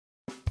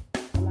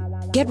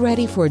Get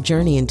ready for a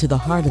journey into the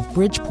heart of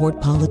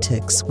Bridgeport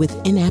politics with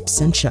In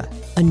Absentia,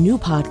 a new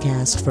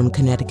podcast from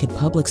Connecticut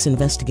Public's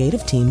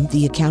investigative team,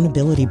 The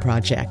Accountability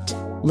Project.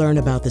 Learn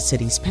about the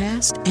city's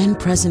past and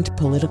present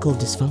political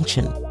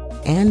dysfunction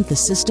and the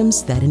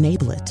systems that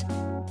enable it.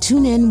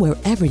 Tune in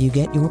wherever you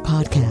get your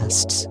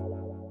podcasts.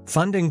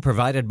 Funding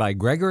provided by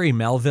Gregory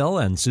Melville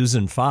and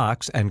Susan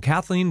Fox and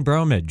Kathleen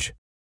Bromage.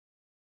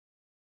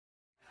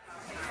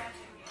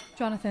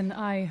 Jonathan,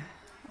 I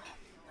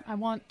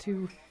want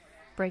to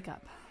break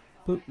up.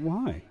 But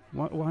why?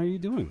 Why are you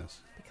doing this?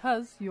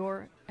 Because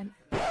you're an...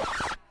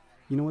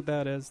 You know what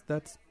that is?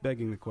 That's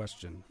begging the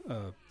question.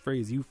 A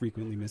phrase you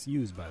frequently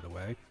misuse, by the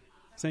way.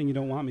 Saying you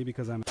don't want me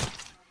because I'm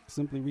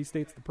simply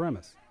restates the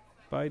premise.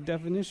 By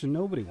definition,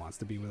 nobody wants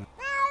to be with him.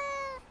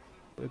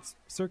 It's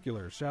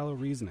circular, shallow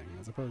reasoning,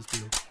 as opposed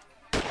to...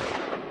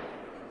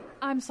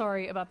 I'm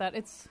sorry about that.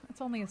 It's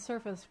only a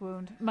surface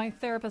wound. My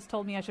therapist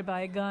told me I should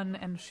buy a gun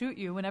and shoot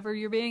you whenever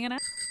you're being an...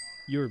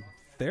 Your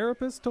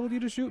therapist told you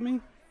to shoot me?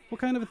 What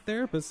kind of a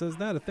therapist says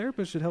that? A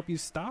therapist should help you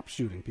stop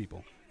shooting people.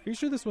 Are you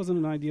sure this wasn't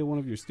an idea one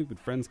of your stupid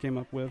friends came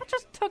up with? I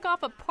just took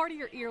off a part of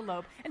your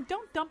earlobe. And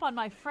don't dump on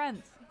my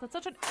friends. That's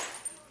such a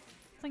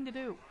thing to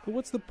do. But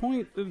what's the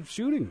point of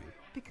shooting me?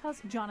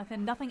 Because,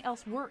 Jonathan, nothing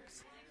else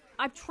works.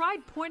 I've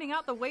tried pointing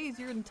out the ways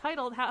you're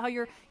entitled, how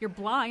you're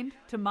blind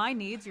to my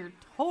needs, you're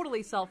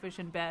totally selfish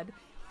in bed,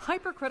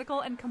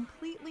 hypercritical, and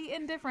completely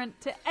indifferent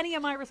to any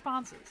of my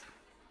responses.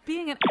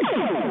 Being an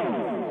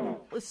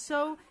was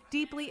so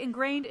deeply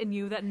ingrained in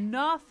you that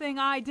nothing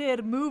I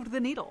did moved the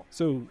needle.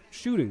 So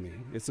shooting me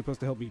is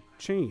supposed to help me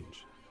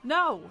change?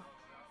 No.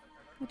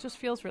 It just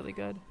feels really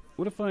good.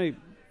 What if I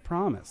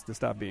promise to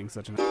stop being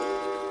such an...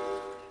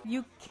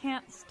 You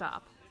can't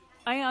stop.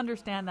 I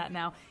understand that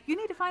now. You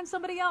need to find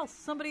somebody else,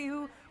 somebody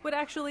who would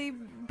actually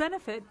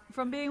benefit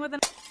from being with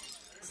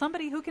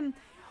somebody who can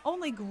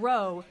only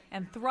grow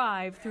and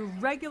thrive through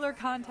regular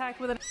contact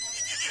with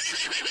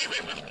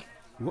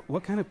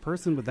What kind of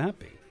person would that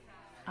be?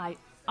 I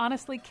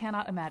honestly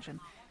cannot imagine.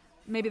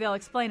 Maybe they'll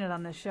explain it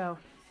on this show.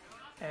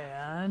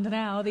 And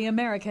now the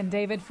American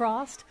David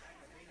Frost,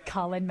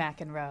 Colin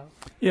McEnroe.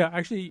 Yeah,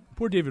 actually,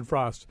 poor David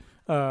Frost.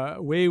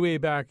 Way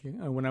back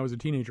when I was a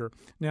teenager,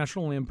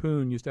 National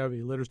Lampoon used to have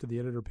a letters to the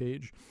editor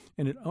page,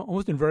 and it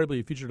almost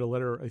invariably featured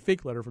a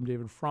fake letter from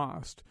David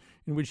Frost,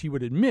 in which he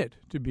would admit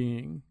to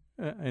being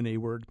an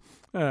A-word,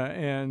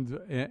 and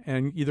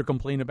either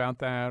complain about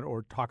that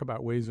or talk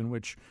about ways in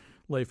which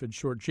life had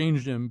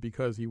shortchanged him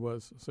because he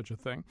was such a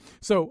thing.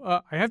 So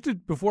I have to,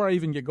 before I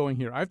even get going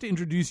here, I have to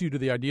introduce you to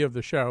the idea of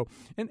the show,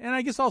 and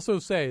I guess also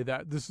say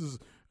that this is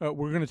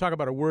we're going to talk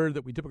about a word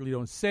that we typically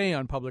don't say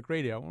on public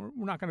radio.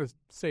 We're not going to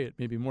say it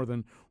maybe more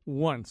than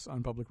once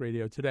on public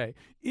radio today.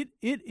 It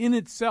in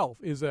itself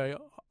is a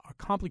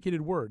complicated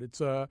word. It's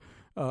a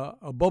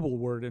bubble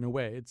word in a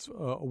way. It's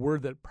a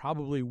word that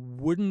probably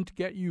wouldn't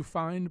get you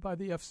fined by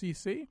the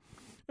FCC.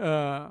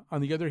 On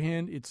the other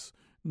hand, it's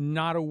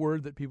not a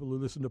word that people who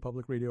listen to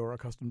public radio are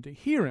accustomed to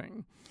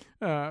hearing.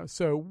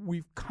 So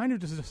we've kind of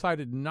just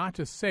decided not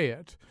to say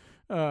it.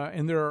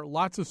 And there are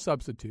lots of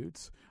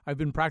substitutes. I've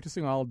been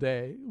practicing all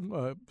day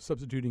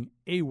substituting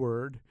a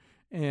word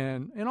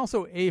and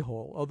also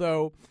a-hole.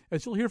 Although,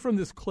 as you'll hear from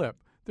this clip,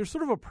 there's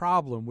sort of a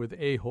problem with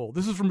a-hole.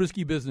 This is from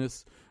Risky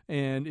Business,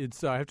 and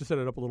it's I have to set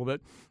it up a little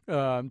bit.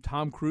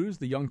 Tom Cruise,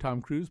 the young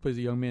Tom Cruise, plays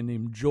a young man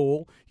named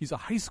Joel. He's a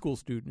high school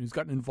student who's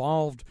gotten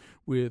involved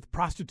with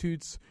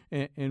prostitutes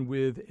and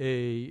with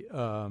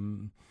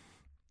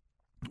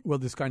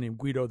this guy named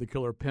Guido, the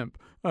killer pimp.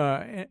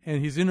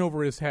 And he's in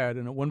over his head,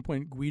 and at one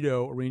point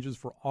Guido arranges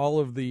for all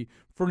of the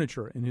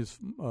furniture in his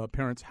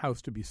parents'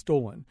 house to be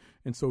stolen.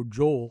 And so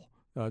Joel,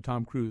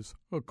 Tom Cruise,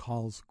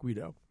 calls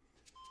Guido.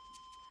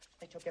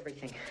 They took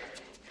everything.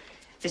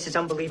 This is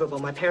unbelievable.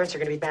 My parents are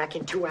going to be back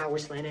in 2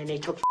 hours, Lana, and they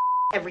took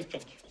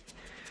everything.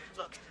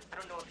 Look, I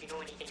don't know if you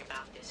know anything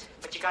about this,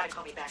 but you got to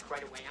call me back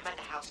right away. I'm at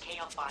the house,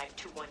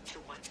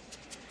 KL5-2121.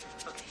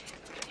 Okay,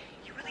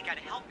 you really got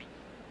to help me.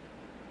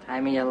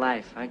 Time of your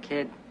life, huh,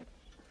 kid?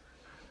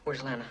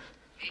 Where's Lana?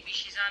 Maybe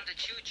she's on the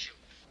choo-choo.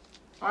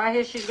 Oh, I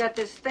hear she's got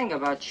this thing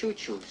about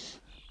choo-choos.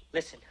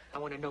 Listen, I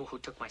want to know who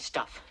took my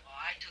stuff. Oh,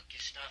 I took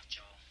your stuff,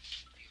 Joe.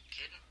 Are you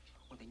kidding?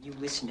 Well, then you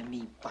listen to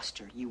me,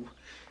 Buster. You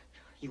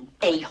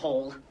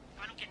a-hole.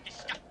 I don't get this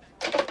stuff.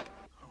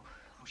 Oh,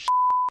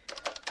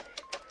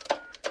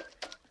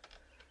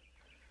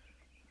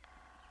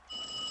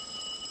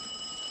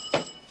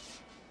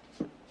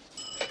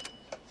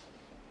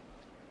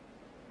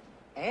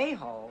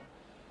 A-hole?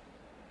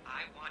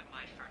 I want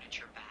my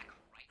furniture back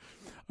right.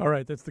 All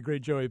right, that's the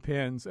great Joey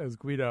Pants as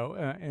Guido,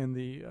 and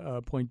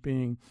the point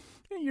being,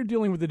 you're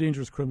dealing with a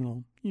dangerous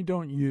criminal. You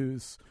don't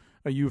use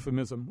a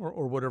euphemism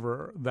or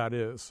whatever that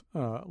is,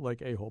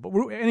 like a-hole. But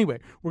anyway,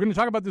 we're going to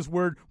talk about this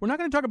word. We're not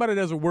going to talk about it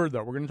as a word,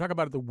 though. We're going to talk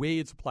about it the way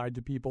it's applied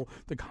to people,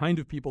 the kind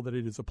of people that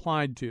it is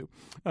applied to.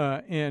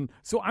 And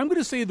so I'm going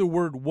to say the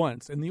word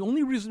once. And the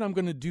only reason I'm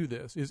going to do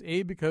this is,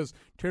 A, because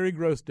Terry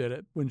Gross did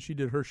it when she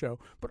did her show,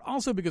 but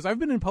also because I've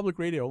been in public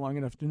radio long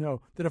enough to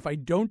know that if I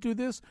don't do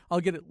this, I'll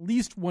get at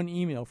least one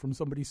email from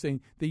somebody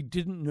saying they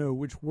didn't know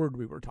which word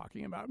we were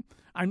talking about.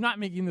 I'm not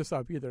making this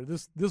up either.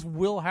 This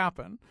will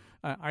happen.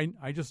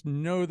 I just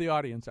know the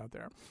audience out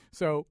there.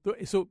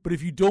 But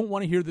if you don't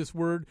want to hear this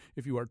word,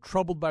 if you are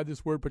troubled by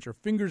this word, put your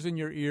fingers in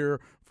your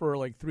ear for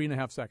like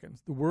 3.5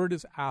 seconds. The word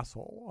is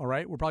asshole, all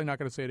right? We're probably not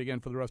going to say it again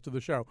for the rest of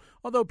the show.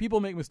 Although people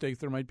make mistakes,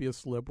 there might be a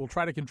slip. We'll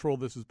try to control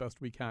this as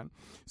best we can.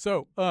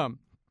 So,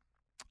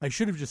 I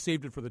should have just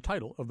saved it for the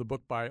title of the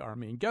book by our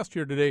main guest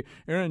here today.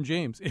 Aaron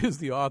James is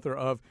the author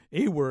of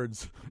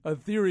A-Words, A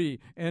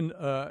Theory, and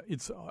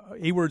it's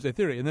A-Words, A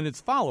Theory, and then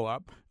its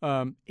follow-up,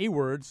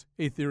 A-Words,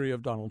 A Theory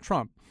of Donald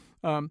Trump.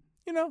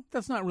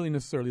 That's not really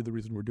necessarily the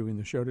reason we're doing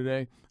the show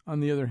today. On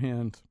the other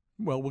hand,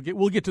 well,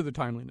 we'll get to the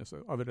timeliness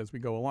of it as we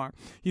go along.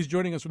 He's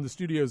joining us from the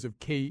studios of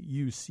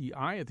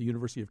KUCI at the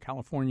University of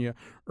California,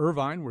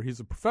 Irvine, where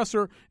he's a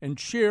professor and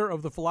chair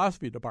of the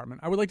philosophy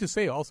department. I would like to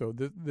say also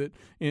that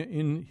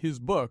in his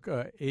book,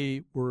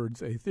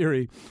 A-Words, A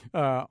Theory,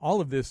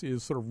 all of this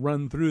is sort of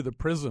run through the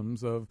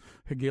prisms of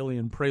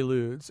Hegelian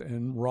preludes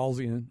and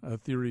Rawlsian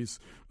theories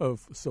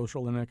of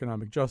social and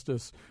economic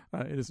justice.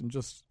 It isn't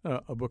just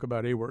a book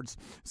about A-words.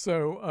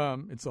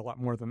 So it's a lot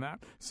more than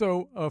that.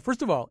 So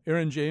first of all,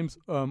 Aaron James,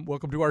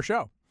 welcome to our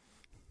show.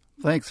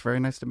 Thanks. Very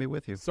nice to be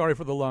with you. Sorry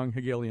for the long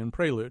Hegelian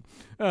prelude.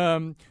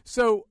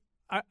 So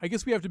I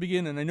guess we have to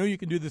begin, and I know you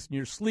can do this in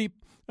your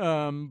sleep,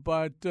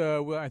 but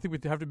I think we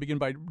have to begin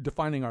by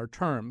defining our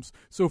terms.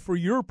 So for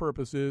your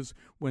purposes,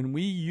 when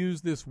we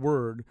use this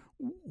word,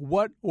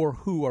 what or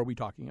who are we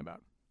talking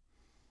about?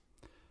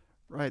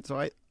 Right. So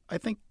I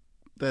think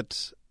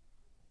that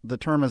the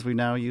term as we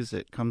now use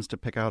it comes to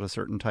pick out a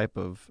certain type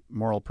of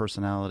moral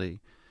personality,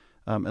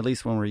 at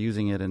least when we're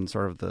using it in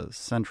sort of the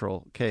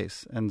central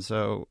case. And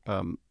so,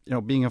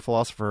 being a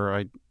philosopher,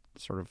 I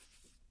sort of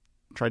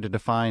tried to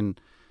define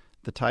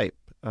the type,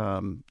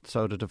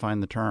 so to define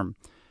the term.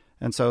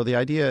 And so the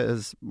idea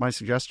is, my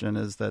suggestion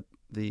is that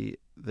the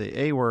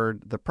A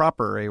word, the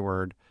proper A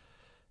word,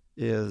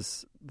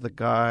 is the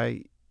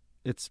guy,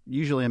 it's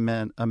usually a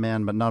man,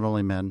 but not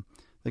only men,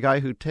 the guy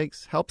who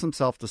helps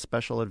himself to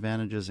special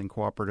advantages in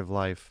cooperative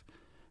life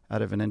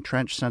out of an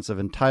entrenched sense of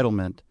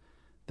entitlement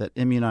that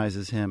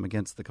immunizes him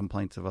against the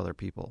complaints of other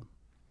people.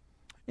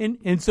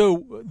 And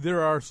so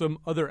there are some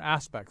other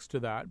aspects to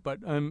that, but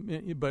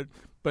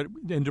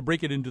and to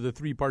break it into the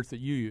three parts that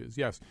you use,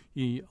 yes,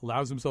 he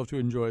allows himself to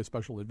enjoy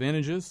special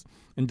advantages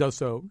and does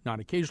so not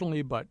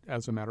occasionally, but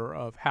as a matter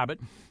of habit.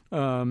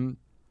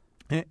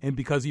 And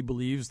because he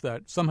believes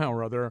that somehow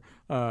or other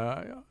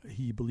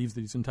he believes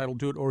that he's entitled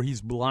to it, or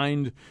he's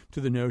blind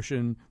to the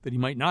notion that he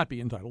might not be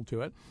entitled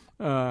to it.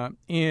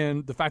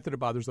 And the fact that it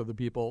bothers other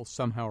people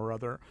somehow or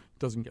other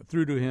doesn't get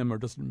through to him or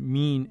doesn't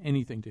mean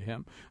anything to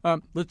him.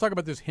 Let's talk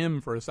about this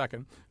him for a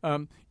second.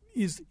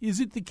 Is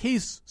it the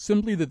case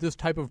simply that this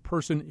type of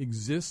person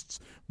exists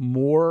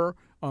more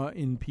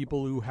in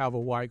people who have a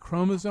Y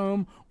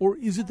chromosome, or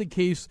is it the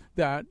case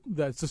that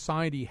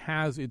society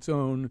has its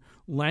own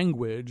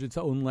language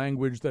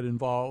that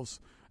involves,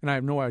 and I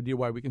have no idea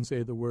why we can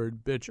say the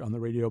word bitch on the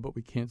radio, but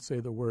we can't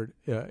say the word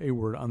A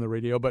word on the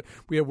radio, but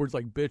we have words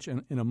like bitch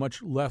in a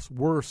much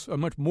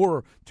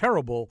more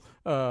terrible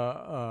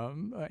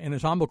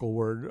anatomical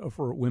word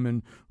for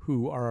women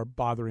who are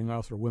bothering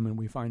us or women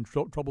we find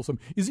troublesome.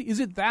 Is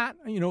it that,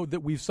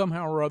 that we've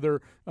somehow or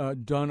other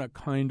done a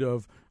kind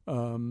of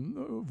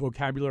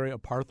vocabulary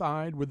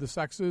apartheid with the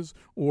sexes,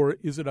 or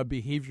is it a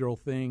behavioral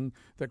thing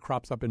that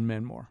crops up in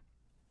men more?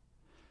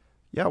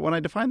 Yeah, when I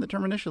defined the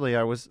term initially,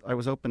 I was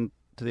open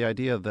to the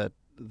idea that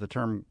the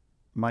term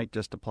might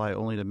just apply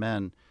only to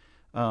men,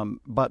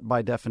 but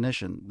by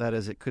definition, that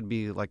is, it could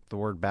be like the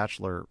word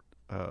bachelor.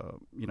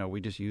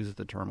 We just use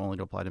the term only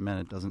to apply to men.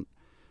 It doesn't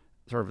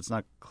it's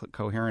not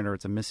coherent, or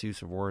it's a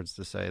misuse of words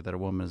to say that a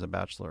woman is a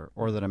bachelor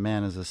or that a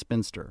man is a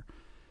spinster.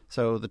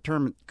 So the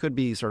term could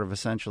be sort of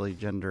essentially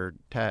gender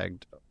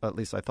tagged, at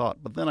least I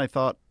thought. But then I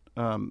thought,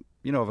 of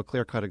a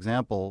clear-cut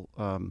example,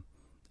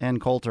 Ann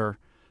Coulter,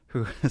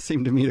 who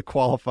seemed to me to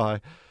qualify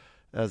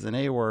as an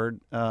A word.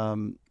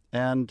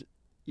 And,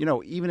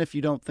 even if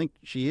you don't think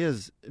she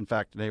is, in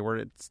fact, an A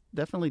word, it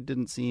definitely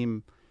didn't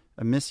seem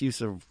a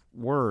misuse of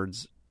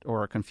words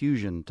or a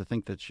confusion to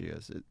think that she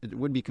is. It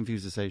would be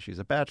confused to say she's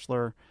a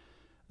bachelor.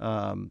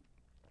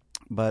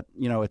 But,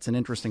 it's an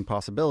interesting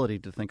possibility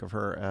to think of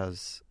her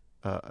as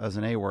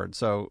an A word.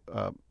 So,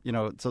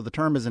 so the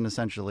term isn't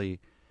essentially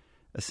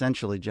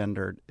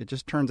gendered. It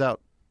just turns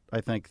out, I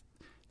think,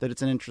 that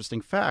it's an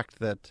interesting fact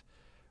that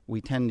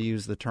we tend to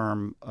use the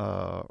term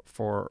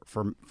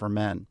for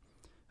men.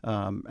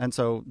 And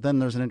so then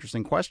there's an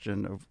interesting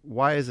question of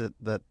why is it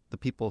that the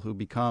people who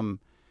become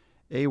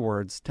A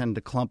words tend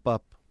to clump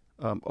up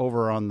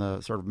over on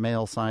the sort of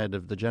male side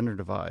of the gender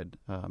divide.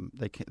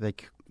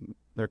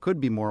 There could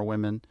be more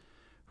women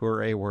who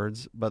are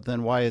A-words, but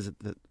then why is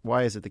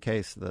it the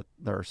case that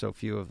there are so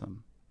few of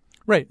them?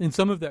 Right, and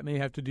some of that may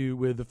have to do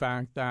with the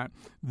fact that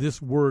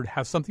this word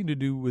has something to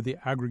do with the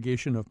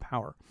aggregation of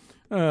power.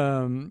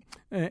 Another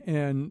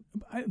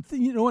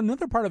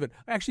part of it,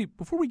 actually,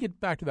 before we get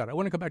back to that, I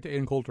want to come back to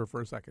Ann Coulter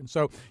for a second.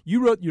 So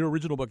you wrote your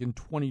original book in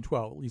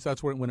 2012, at least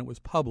that's when it was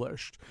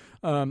published.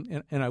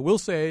 And I will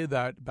say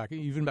that back in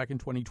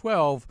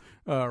 2012,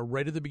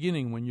 right at the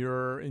beginning, when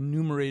you're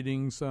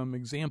enumerating some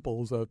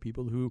examples of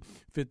people who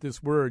fit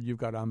this word, you've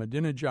got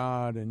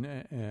Ahmadinejad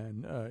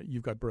and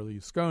you've got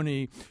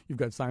Berlusconi, you've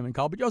got Simon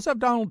Cowell, but you also have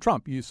Donald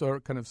Trump. You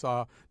kind of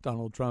saw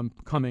Donald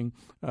Trump coming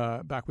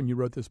back when you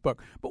wrote this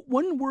book. But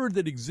one word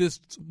that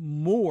exists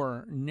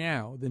more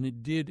now than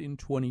it did in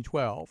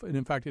 2012, and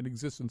in fact it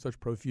exists in such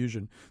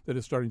profusion that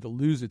it's starting to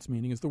lose its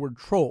meaning, is the word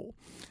troll.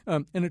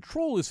 And a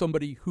troll is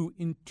somebody who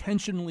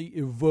intentionally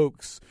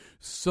evokes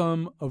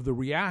some of the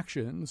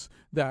reactions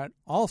that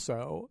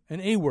also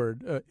an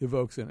A-word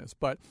evokes in us.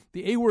 But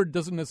the A-word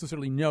doesn't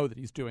necessarily know that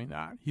he's doing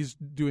that. He's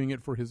doing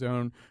it for his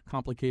own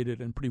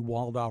complicated and pretty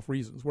walled-off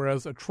reasons,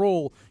 whereas a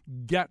troll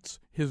gets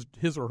his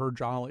or her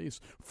jollies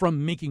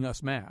from making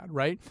us mad,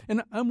 right?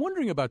 And I'm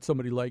wondering about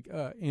somebody like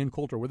Ann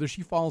Coulter, whether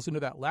she falls into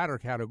that latter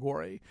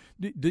category.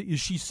 Is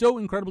she so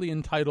incredibly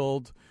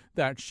entitled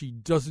that she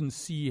doesn't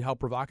see how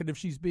provocative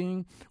she's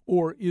being,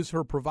 or is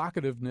her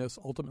provocativeness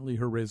ultimately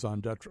her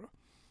raison d'etre?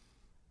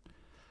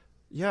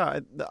 Yeah,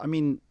 I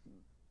mean,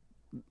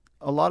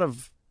 a lot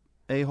of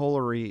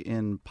A-Holery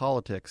in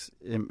politics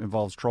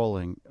involves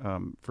trolling,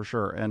 for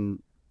sure,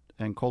 and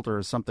Coulter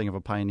is something of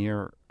a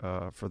pioneer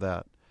for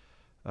that.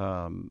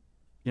 I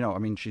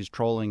mean, she's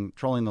trolling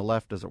the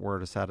left, as it were,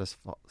 to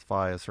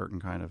satisfy a certain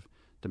kind of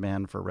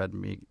demand for red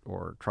meat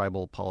or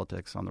tribal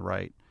politics on the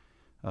right.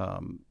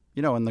 And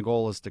the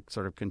goal is to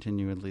sort of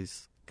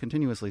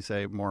continuously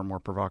say more and more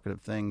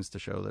provocative things to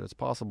show that it's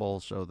possible,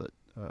 show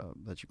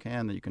that you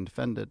can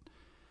defend it.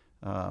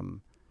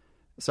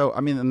 So,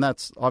 I mean, and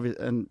that's obvious.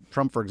 And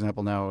Trump, for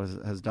example, now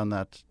has done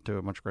that to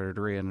a much greater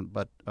degree.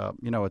 But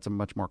it's a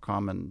much more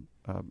common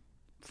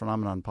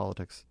phenomenon in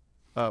politics.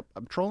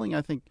 Trolling,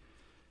 I think,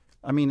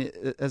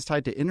 as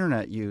tied to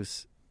internet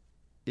use,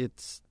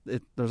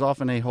 there's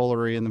often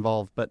A-Holery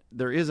involved, but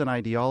there is an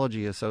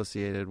ideology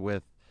associated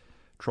with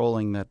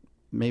trolling that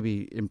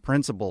maybe in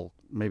principle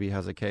maybe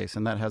has a case,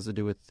 and that has to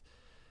do with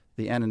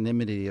the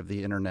anonymity of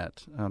the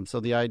internet. So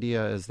the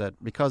idea is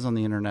that because on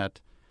the internet,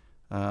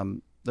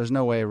 there's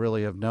no way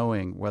really of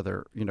knowing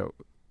whether,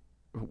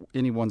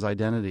 anyone's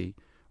identity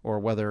or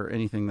whether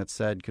anything that's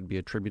said could be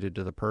attributed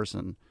to the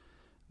person.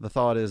 The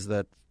thought is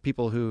that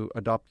people who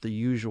adopt the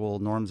usual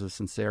norms of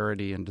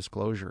sincerity and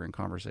disclosure in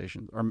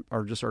conversations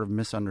are just sort of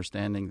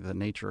misunderstanding the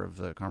nature of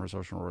the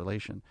conversational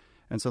relation.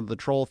 And so the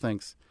troll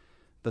thinks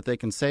that they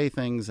can say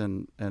things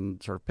and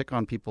sort of pick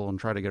on people and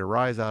try to get a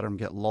rise out of them,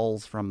 get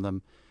lulls from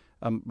them.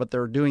 But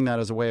they're doing that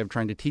as a way of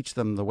trying to teach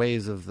them the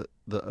ways of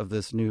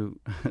this new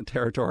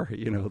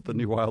territory, the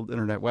new wild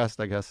internet west,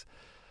 I guess,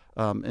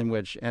 in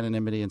which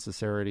anonymity and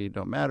sincerity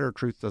don't matter,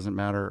 truth doesn't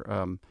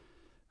matter.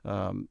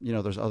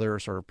 There's other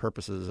sort of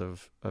purposes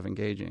of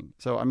engaging.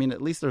 So, I mean,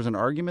 at least there's an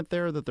argument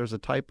there that there's a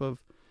type of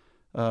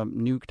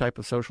new type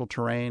of social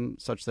terrain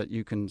such that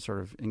you can sort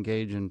of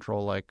engage in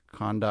troll-like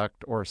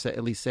conduct or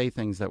at least say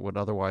things that would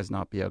otherwise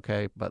not be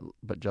okay,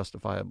 but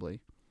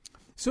justifiably.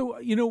 So,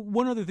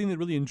 one other thing that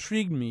really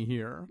intrigued me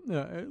here,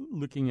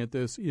 looking at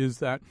this, is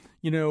that,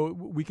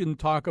 we can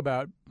talk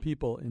about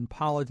people in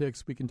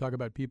politics, we can talk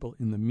about people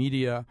in the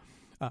media.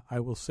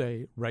 I will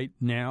say right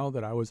now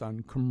that I was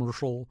on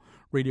commercial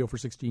radio for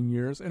 16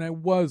 years, and I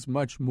was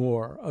much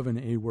more of an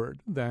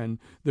A-word than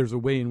there's a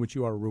way in which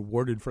you are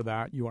rewarded for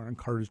that. You are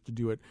encouraged to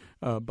do it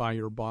by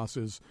your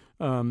bosses.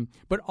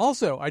 But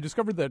also, I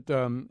discovered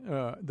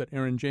that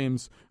Aaron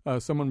James,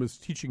 someone was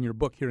teaching your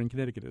book here in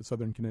Connecticut at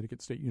Southern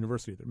Connecticut State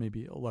University. There may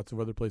be lots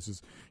of other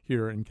places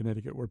here in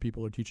Connecticut where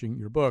people are teaching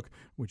your book,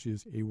 which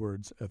is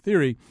A-Words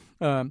Theory.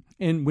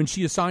 And when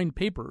she assigned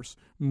papers,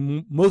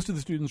 most of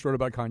the students wrote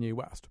about Kanye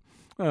West.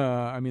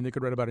 They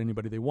could write about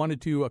anybody they wanted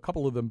to. A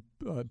couple of them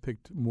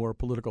picked more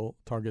political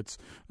targets,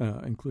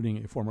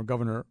 including a former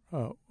governor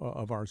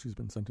of ours who's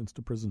been sentenced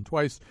to prison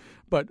twice.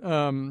 But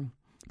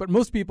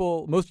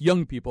most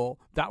young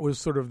people, that was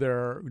sort of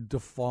their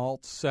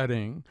default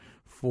setting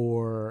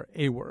for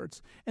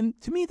A-words. And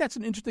to me, that's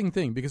an interesting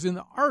thing because in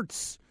the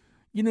arts,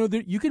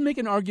 you can make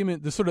an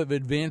argument, the sort of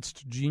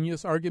advanced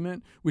genius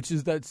argument, which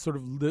is that sort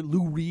of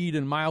Lou Reed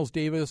and Miles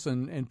Davis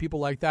and people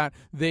like that.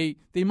 They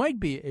might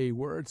be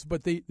A-words,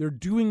 but they're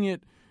doing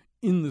it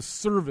in the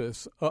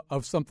service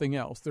of something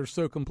else. They're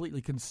so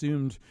completely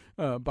consumed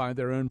by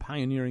their own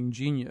pioneering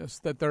genius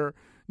that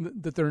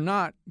they're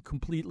not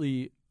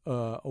completely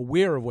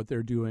aware of what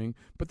they're doing,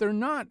 but they're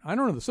not. I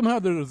don't know. Somehow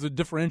there's a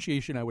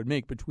differentiation I would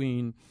make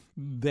between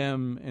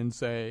them and,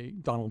 say,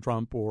 Donald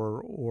Trump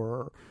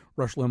or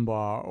Rush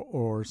Limbaugh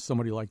or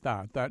somebody like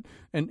that.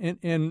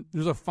 And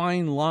there's a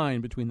fine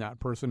line between that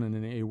person and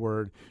an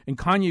A-word. And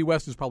Kanye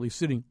West is probably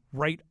sitting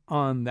right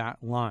on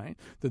that line.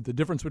 That the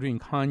difference between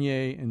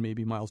Kanye and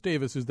maybe Miles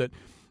Davis is that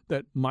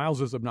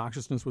Miles's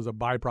obnoxiousness was a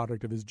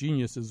byproduct of his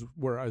geniuses,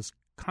 whereas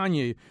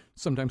Kanye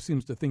sometimes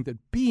seems to think that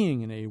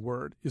being an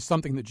A-word is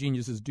something that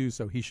geniuses do,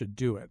 so he should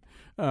do it.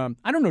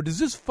 I don't know. Does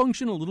this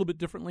function a little bit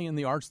differently in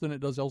the arts than it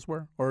does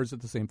elsewhere, or is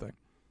it the same thing?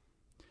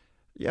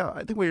 Yeah,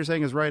 I think what you're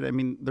saying is right. I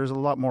mean, there's a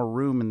lot more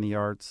room in the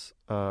arts,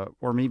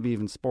 or maybe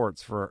even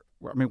sports. We're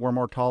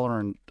more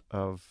tolerant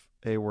of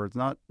A-words,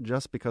 not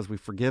just because we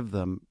forgive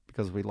them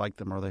because we like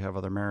them or they have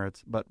other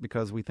merits, but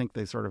because we think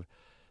they sort of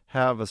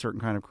have a certain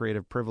kind of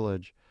creative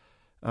privilege.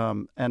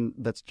 And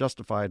that's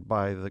justified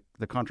by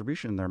the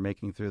contribution they're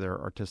making through their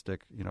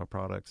artistic,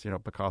 products.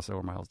 Picasso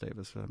or Miles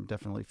Davis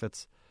definitely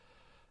fits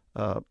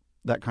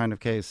that kind of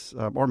case,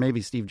 or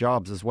maybe Steve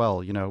Jobs as well.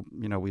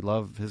 We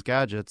love his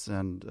gadgets,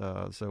 and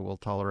so we'll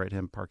tolerate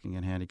him parking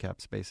in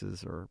handicapped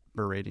spaces or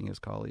berating his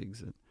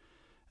colleagues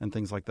and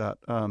things like that.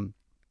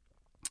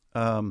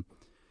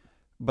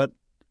 But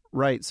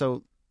right,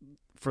 so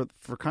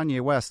for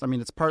Kanye West, I mean,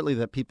 it's partly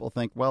that people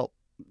think, well,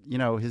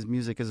 his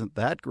music isn't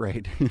that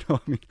great.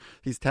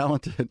 He's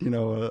talented,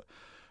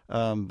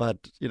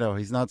 but,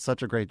 he's not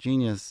such a great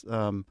genius.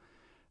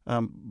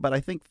 But I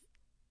think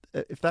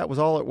if that was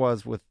all it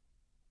was with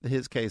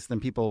his case,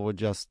 then people would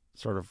just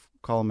sort of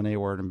call him an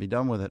A-word and be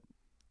done with it.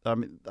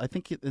 I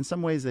think in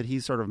some ways that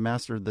he's sort of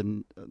mastered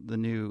the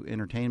new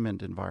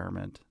entertainment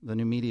environment, the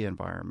new media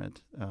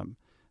environment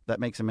that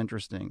makes him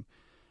interesting.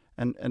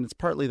 And it's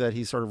partly that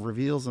he sort of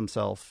reveals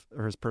himself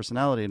or his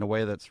personality in a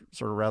way that's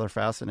sort of rather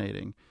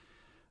fascinating.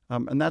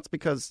 And that's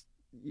because,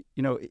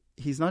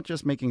 he's not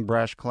just making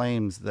brash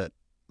claims that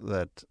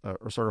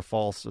are sort of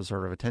false or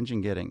sort of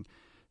attention getting.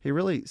 He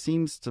really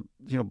seems to,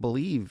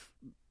 believe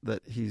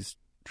that he's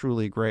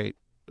truly great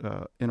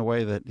in a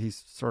way that he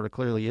sort of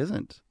clearly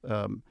isn't.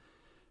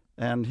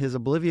 And his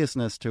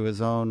obliviousness to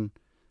his own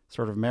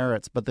sort of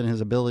merits, but then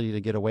his ability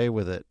to get away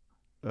with it,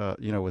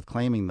 with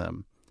claiming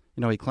them.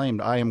 He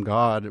claimed, I am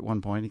God at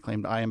one point. He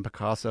claimed, I am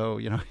Picasso.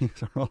 He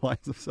sort of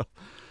aligns himself.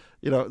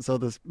 So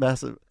this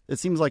massive, it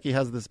seems like he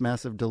has this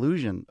massive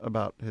delusion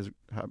about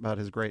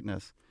his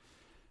greatness.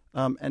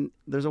 And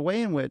there's a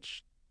way in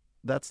which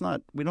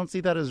we don't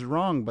see that as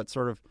wrong, but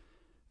sort of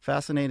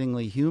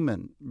fascinatingly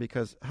human,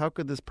 because how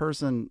could this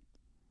person,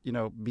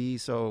 be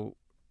so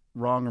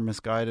wrong or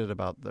misguided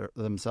about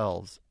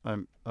themselves?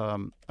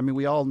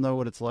 We all know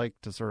what it's like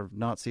to sort of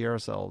not see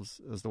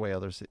ourselves as the way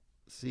others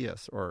see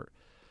us, or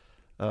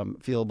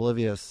feel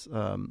oblivious.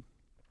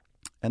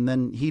 And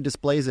then he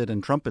displays it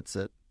and trumpets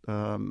it,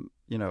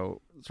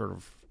 sort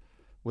of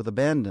with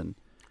abandon.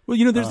 Well,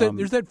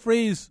 there's that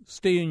phrase,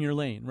 stay in your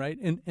lane, right?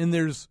 And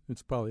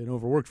it's probably an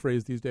overworked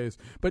phrase these days,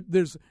 but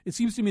it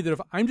seems to me that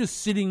if I'm just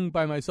sitting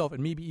by myself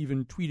and maybe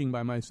even tweeting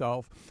by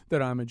myself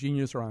that I'm a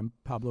genius or I'm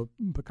Pablo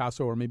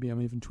Picasso, or maybe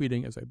I'm even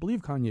tweeting, as I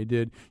believe Kanye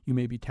did, you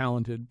may be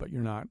talented, but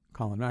you're not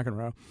Colin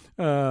McEnroe.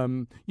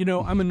 I'm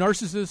a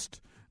narcissist,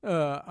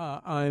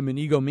 I'm an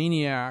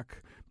egomaniac,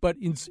 but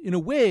in a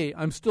way,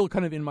 I'm still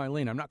kind of in my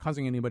lane. I'm not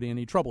causing anybody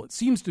any trouble. It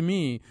seems to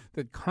me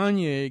that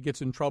Kanye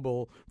gets in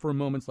trouble for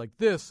moments like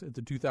this at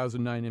the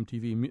 2009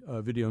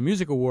 MTV Video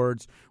Music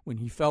Awards, when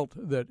he felt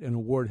that an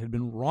award had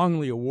been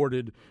wrongly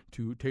awarded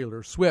to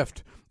Taylor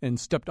Swift and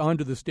stepped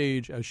onto the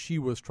stage as she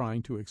was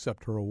trying to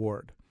accept her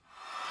award.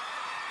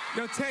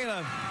 Yo,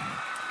 Taylor,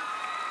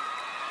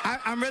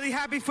 I'm really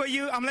happy for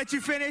you. I'm going to let you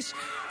finish.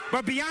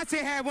 But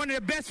Beyonce had one of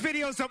the best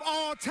videos of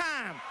all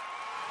time.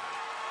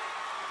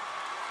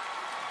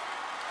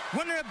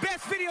 One of the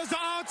best videos of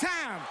all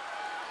time.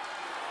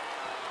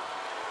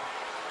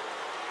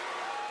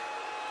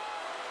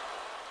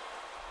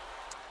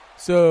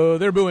 So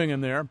they're booing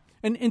him there.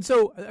 And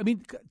so, I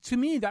mean, to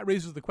me, that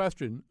raises the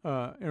question,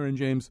 Aaron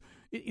James.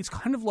 It's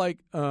kind of like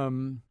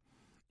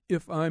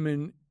if I'm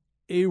an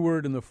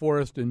A-word in the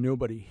forest and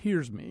nobody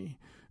hears me.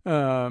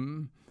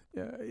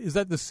 Is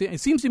that the same?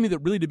 It seems to me that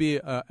really to be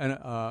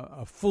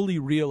a fully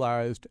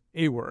realized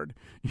A-word,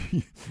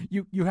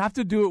 you have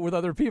to do it with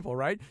other people,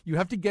 right? You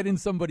have to get in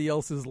somebody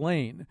else's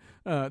lane.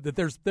 That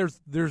there's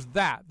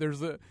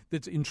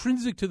that's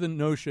intrinsic to the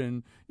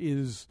notion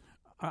is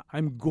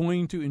I'm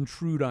going to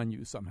intrude on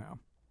you somehow.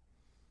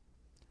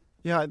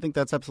 Yeah, I think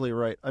that's absolutely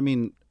right. I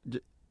mean,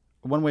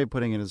 one way of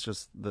putting it is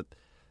just that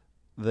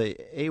the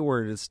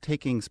A-word is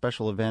taking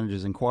special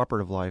advantages in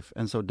cooperative life,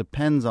 and so it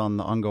depends on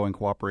the ongoing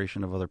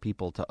cooperation of other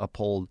people to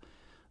uphold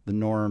the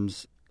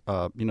norms,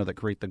 that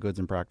create the goods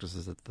and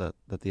practices that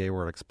the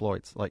A-word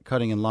exploits. Like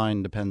cutting in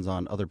line depends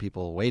on other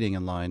people waiting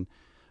in line.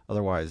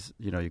 Otherwise,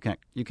 you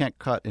can't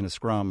cut in a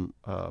scrum.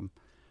 But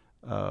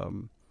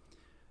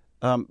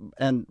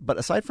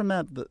aside from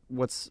that,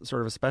 what's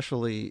sort of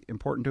especially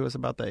important to us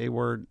about the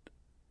A-word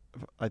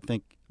I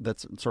think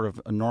that's sort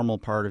of a normal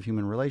part of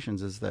human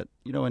relations is that,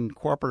 in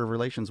cooperative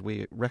relations,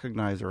 we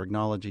recognize or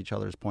acknowledge each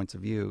other's points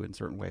of view in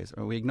certain ways.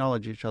 Or we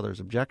acknowledge each other's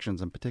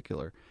objections in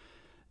particular.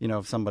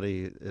 If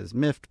somebody is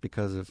miffed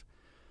because of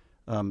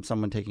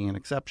someone taking an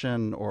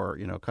exception or,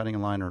 cutting a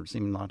line or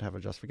seeming not to have a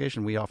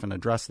justification, we often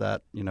address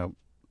that,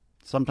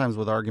 sometimes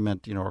with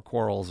argument, or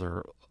quarrels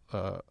or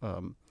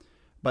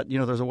but,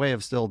 there's a way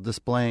of still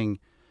displaying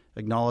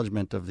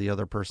acknowledgement of the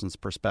other person's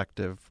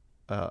perspective.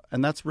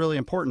 And that's really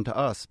important to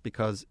us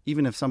because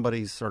even if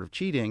somebody's sort of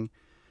cheating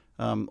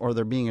or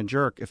they're being a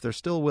jerk, if they're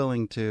still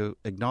willing to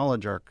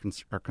acknowledge our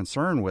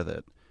concern with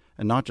it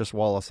and not just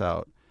wall us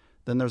out,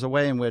 then there's a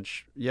way in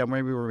which,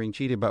 maybe we're being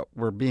cheated, but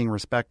we're being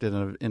respected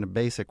in a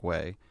basic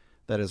way.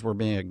 That is, we're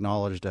being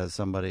acknowledged as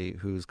somebody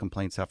whose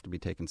complaints have to be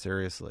taken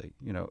seriously,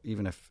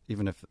 even if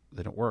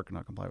they don't work and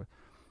not comply with.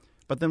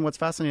 But then what's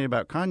fascinating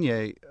about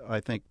Kanye, I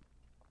think,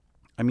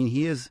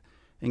 he is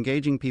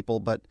engaging people,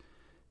 but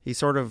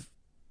he's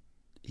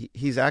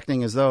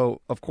acting as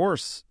though, of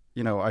course,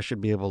 I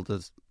should be able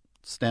to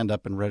stand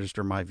up and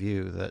register my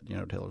view that,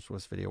 Taylor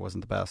Swift's video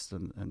wasn't the best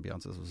and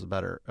Beyonce's was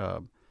better.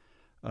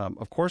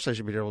 Of course I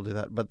should be able to do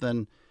that. But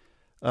then,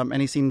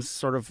 and he seems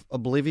sort of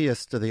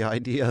oblivious to the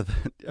idea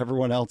that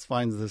everyone else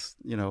finds this,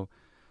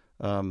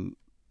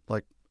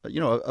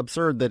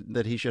 absurd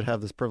that he should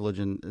have this privilege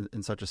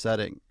in such a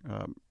setting.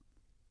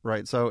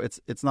 Right. So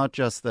it's not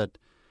just that.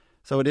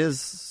 So it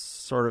is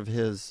sort of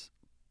his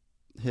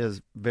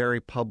very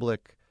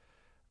public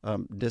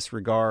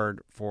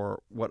disregard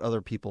for what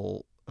other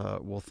people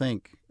will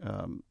think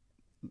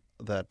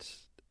that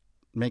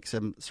makes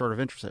him sort of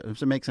interesting.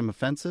 It makes him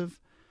offensive.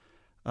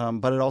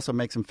 But it also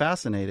makes him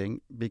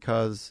fascinating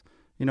because,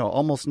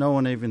 almost no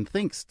one even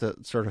thinks to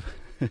sort of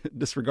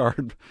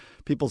disregard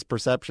people's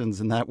perceptions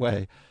in that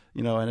way,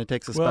 and it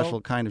takes a special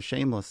kind of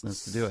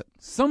shamelessness to do it.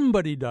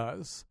 Somebody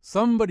does.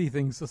 Somebody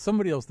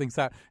else thinks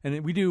that.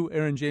 And we do,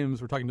 Aaron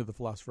James, we're talking to the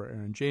philosopher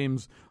Aaron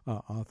James,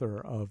 author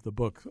of the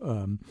book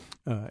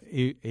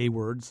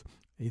A-Words,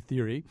 A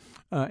Theory,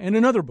 and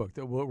another book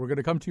that we're going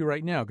to come to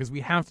right now because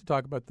we have to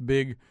talk about the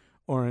big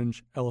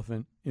orange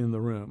elephant in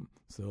the room.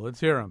 So let's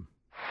hear him.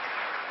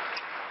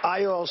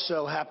 I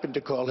also happen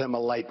to call him a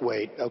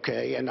lightweight,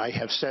 okay, and I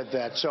have said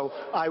that. So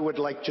I would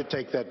like to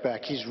take that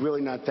back. He's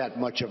really not that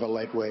much of a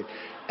lightweight.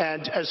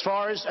 And as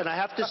far as, and I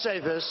have to say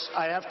this,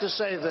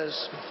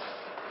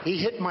 he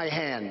hit my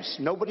hands.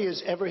 Nobody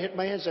has ever hit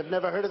my hands. I've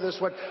never heard of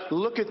this one.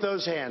 Look at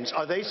those hands.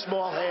 Are they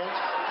small hands?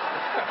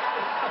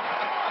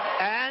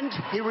 And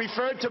he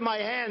referred to my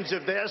hands.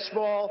 If they're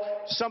small,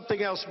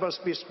 something else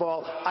must be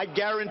small. I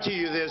guarantee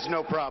you there's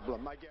no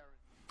problem.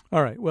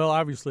 All right. Well,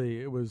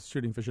 obviously, it was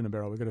shooting fish in a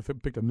barrel. We could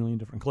have picked a million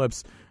different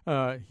clips.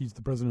 He's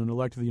the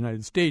president-elect of the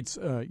United States.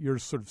 Your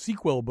sort of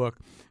sequel book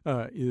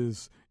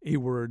is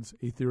A-Words,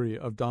 A Theory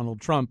of Donald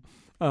Trump,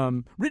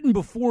 written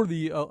before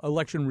the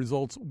election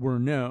results were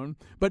known.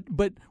 But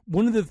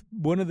one of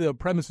the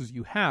premises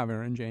you have,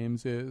 Aaron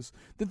James, is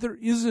that there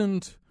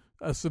isn't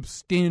a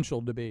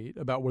substantial debate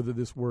about whether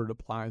this word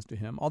applies to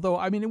him.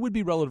 Although, it would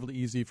be relatively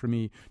easy for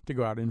me to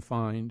go out and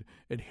find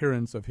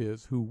adherents of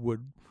his who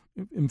would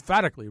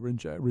emphatically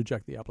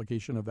reject the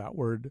application of that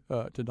word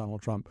to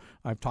Donald Trump.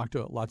 I've talked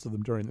to lots of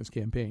them during this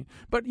campaign.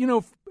 But,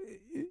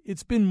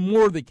 it's been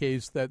more the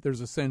case that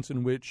there's a sense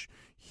in which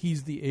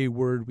he's the A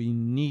word we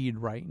need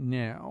right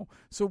now.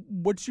 So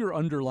what's your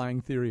underlying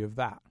theory of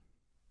that?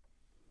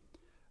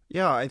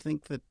 Yeah, I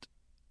think that,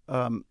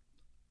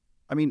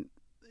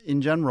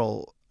 in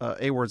general,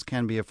 A-words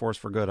can be a force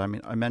for good.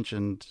 I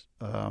mentioned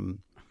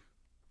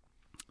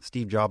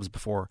Steve Jobs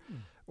before,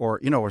 or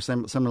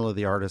similarly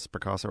the artist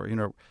Picasso,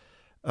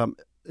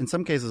 in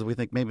some cases we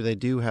think maybe they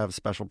do have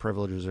special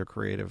privileges or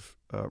creative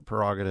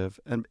prerogative.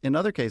 And in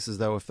other cases,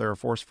 though, if they're a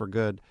force for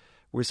good,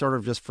 we sort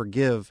of just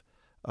forgive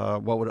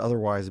what would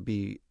otherwise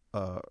be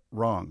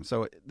wrong.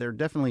 So there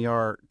definitely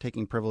are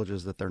taking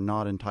privileges that they're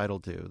not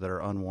entitled to, that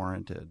are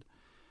unwarranted.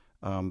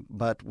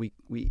 But we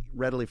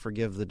readily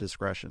forgive the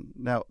discretion.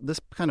 Now,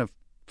 this kind of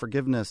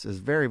forgiveness is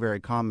very, very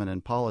common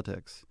in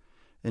politics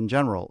in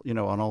general,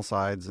 on all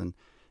sides. And,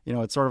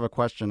 it's sort of a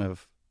question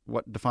of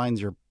what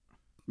defines your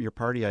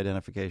party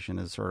identification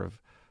is sort of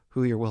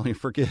who you're willing to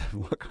forgive,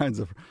 what kinds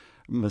of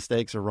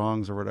mistakes or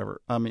wrongs or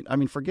whatever.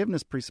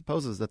 Forgiveness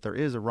presupposes that there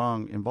is a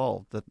wrong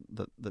involved,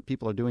 that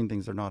people are doing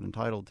things they're not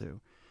entitled to.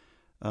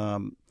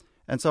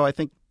 And so I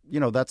think,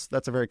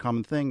 that's a very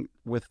common thing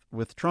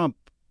with Trump.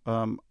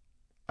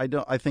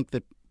 I think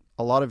that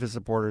a lot of his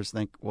supporters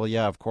think, well,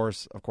 yeah, of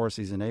course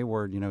he's an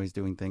A-word. He's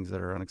doing things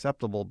that are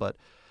unacceptable, but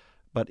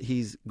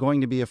he's going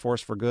to be a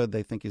force for good.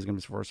 They think he's going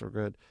to be a force for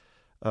good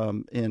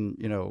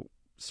in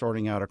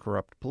sorting out a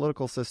corrupt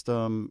political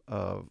system,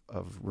 of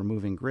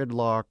removing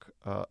gridlock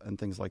and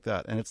things like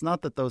that. And it's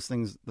not that the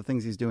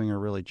things he's doing are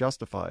really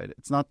justified.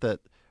 It's not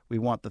that we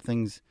want the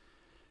things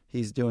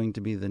he's doing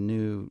to be the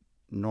new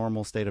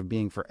normal state of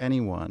being for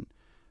anyone.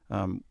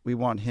 We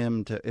want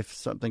him to, if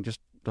something,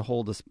 just to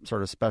hold this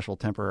sort of special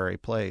temporary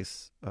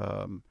place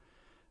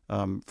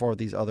for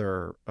these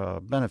other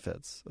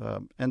benefits.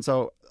 And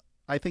so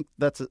I think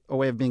that's a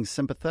way of being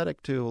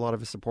sympathetic to a lot of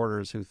his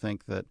supporters who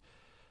think that,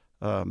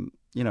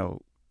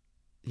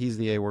 he's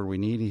the A word we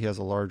need. He has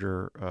a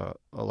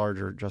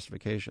larger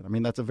justification. I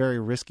mean, that's a very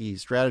risky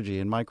strategy,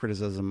 and my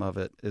criticism of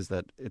it is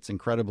that it's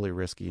incredibly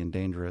risky and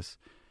dangerous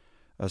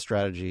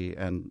strategy,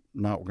 and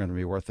not going to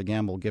be worth the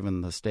gamble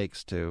given the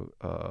stakes to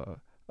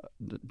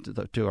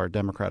our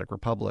democratic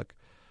republic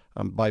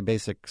by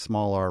basic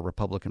small r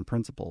Republican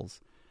principles.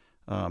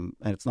 And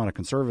it's not a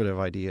conservative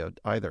idea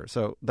either.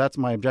 So that's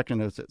my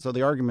objection. So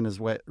the argument is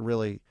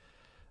really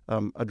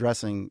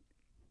addressing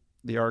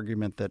the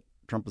argument that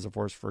Trump is a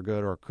force for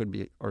good, or can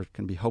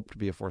be hoped to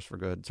be a force for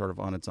good, sort of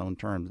on its own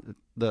terms.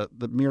 The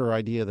mere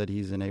idea that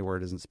he's an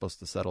A-word isn't supposed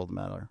to settle the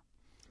matter.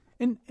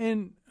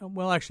 And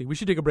well, actually, we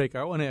should take a break.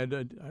 I want to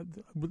add,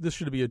 this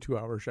should be a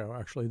 2-hour show,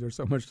 actually. There's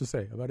so much to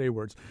say about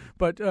A-words.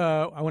 But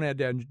I want to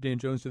add Dan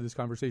Jones to this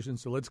conversation,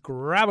 so let's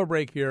grab a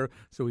break here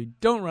so we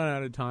don't run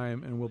out of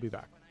time, and we'll be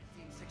back.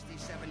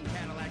 1967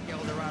 Cadillac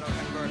Eldorado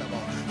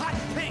convertible, hot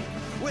pink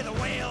with a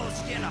whale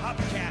skin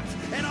hubcaps,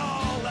 and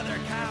all leather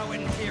cow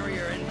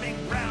interior, and big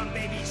brown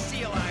baby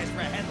seal eyes for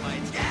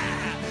headlights.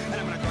 Yeah! And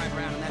I'm going to drive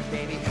around in that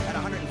baby at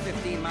 115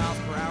 miles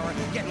per hour,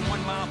 getting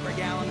 1 mile per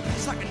gallon,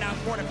 sucking down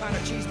quarter-pounder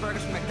cheeseburgers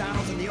from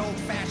McDonald's in the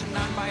old-fashioned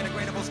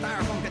non-biodegradable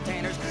styrofoam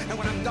containers. And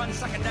when I'm done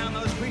sucking down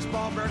those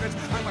greaseball burgers,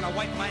 I'm going to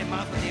wipe my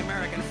mouth with the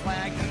American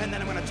flag, and then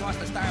I'm going to toss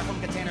the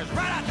styrofoam containers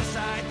right out the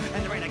side,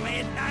 and there ain't a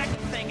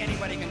thing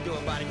anybody can do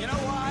about it. You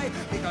know why?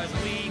 Because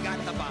we got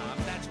the bomb.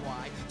 That's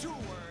why. 2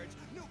 words,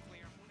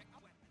 nuclear weapons.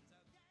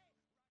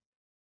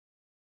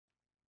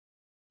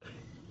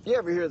 You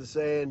ever hear the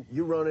saying,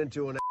 you run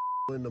into an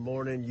in the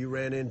morning, you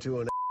ran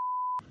into an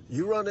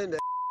you run into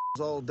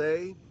all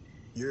day,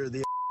 you're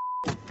the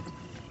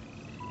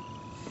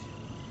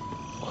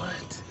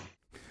What?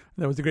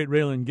 That was the great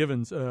Raylan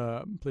Givens,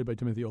 played by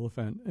Timothy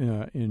Oliphant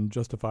in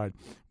Justified.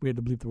 We had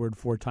to bleep the word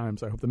 4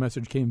 times. I hope the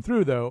message came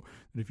through, though,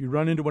 that if you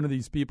run into one of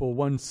these people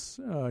once,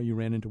 you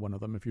ran into one of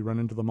them. If you run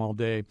into them all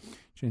day,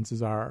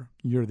 chances are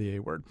you're the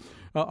A-word.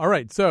 All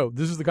right, so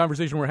this is the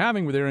conversation we're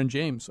having with Aaron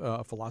James,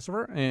 a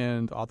philosopher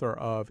and author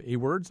of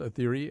A-Words, A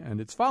Theory,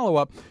 and its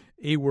follow-up,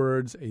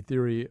 A-Words, A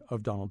Theory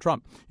of Donald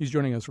Trump. He's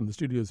joining us from the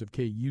studios of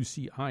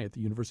KUCI at the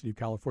University of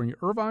California,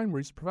 Irvine, where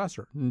he's a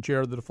professor and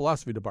chair of the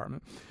philosophy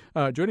department.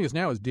 Joining us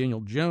now is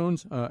Daniel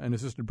Jones, an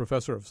assistant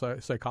professor of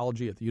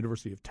psychology at the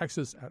University of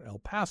Texas at El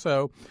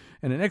Paso,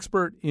 and an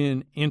expert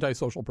in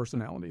antisocial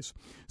personalities.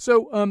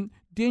 So,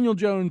 Daniel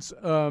Jones,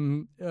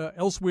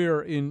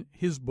 elsewhere in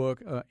his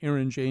book,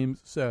 Aaron James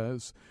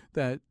says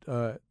that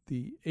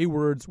the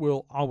A-words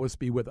will always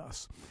be with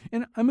us.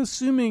 And I'm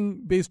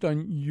assuming, based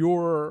on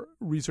your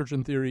research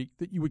and theory,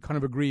 that you would kind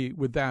of agree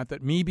with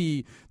that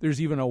maybe there's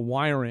even a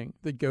wiring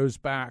that goes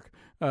back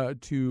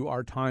to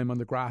our time on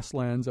the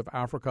grasslands of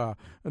Africa,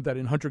 that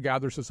in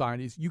hunter-gatherer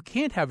societies, you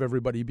can't have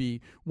everybody be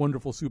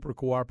wonderful, super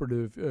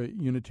cooperative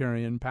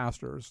Unitarian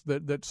pastors,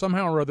 that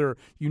somehow or other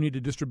you need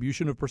a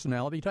distribution of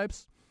personality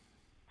types?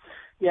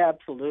 Yeah,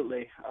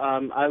 absolutely.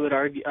 I would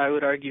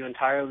argue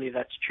entirely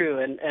that's true.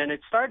 And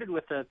it started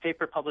with a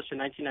paper published in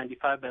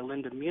 1995 by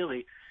Linda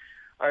Mealy,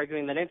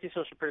 arguing that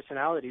antisocial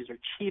personalities, or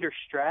cheater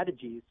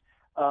strategies,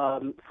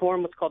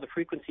 form what's called a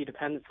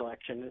frequency-dependent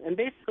selection. And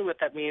basically what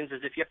that means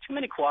is if you have too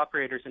many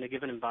cooperators in a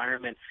given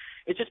environment,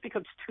 it just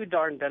becomes too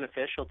darn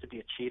beneficial to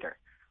be a cheater.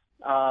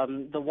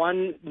 The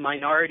one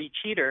minority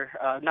cheater,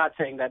 not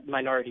saying that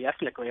minority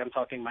ethnically, I'm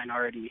talking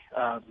minority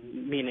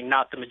meaning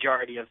not the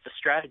majority of the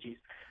strategies.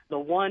 The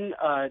one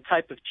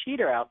type of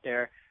cheater out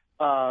there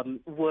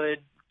would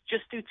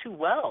just do too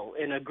well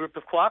in a group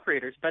of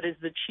cooperators. But as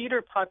the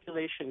cheater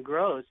population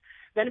grows,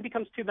 then it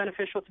becomes too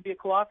beneficial to be a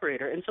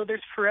cooperator. And so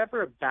there's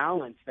forever a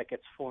balance that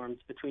gets formed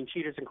between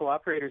cheaters and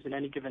cooperators in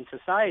any given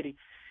society.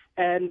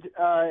 And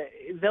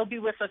they'll be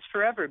with us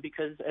forever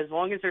because as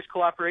long as there's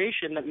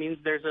cooperation, that means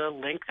there's a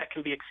link that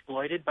can be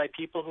exploited by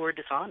people who are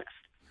dishonest.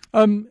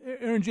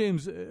 Aaron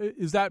James,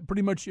 is that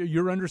pretty much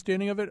your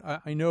understanding of it? I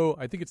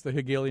think it's the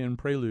Hegelian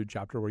Prelude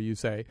chapter where you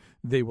say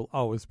they will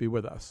always be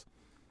with us.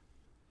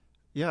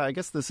 Yeah, I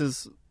guess this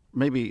is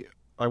maybe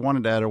I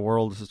wanted to add a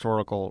world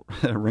historical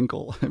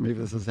wrinkle. Maybe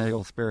this is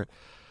Hegel's spirit.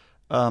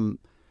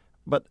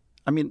 But,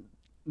 I mean,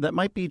 that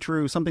might be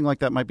true. Something like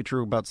that might be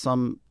true about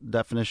some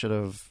definition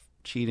of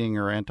cheating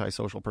or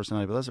antisocial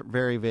personality, but those are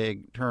very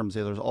vague terms.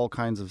 There's all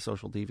kinds of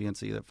social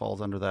deviancy that falls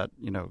under that,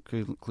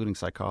 including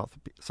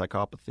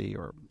psychopathy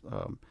or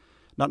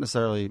not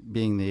necessarily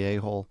being the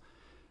a-hole,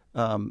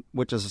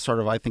 which is sort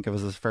of, I think of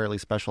as a fairly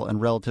special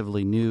and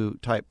relatively new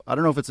type. I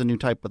don't know if it's a new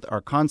type, but our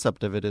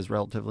concept of it is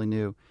relatively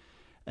new.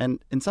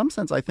 And in some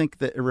sense, I think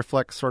that it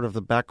reflects sort of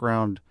the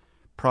background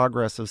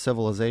progress of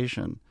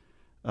civilization.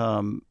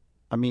 So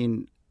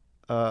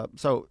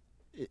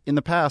in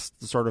the past,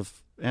 the sort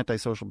of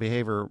antisocial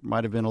behavior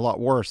might have been a lot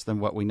worse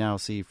than what we now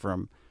see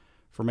from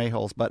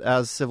a-holes. But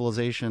as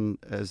civilization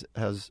has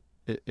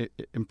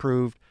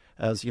improved,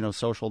 as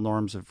social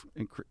norms have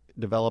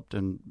developed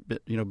and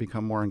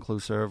become more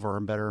inclusive or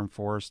better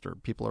enforced, or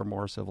people are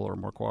more civil or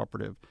more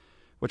cooperative,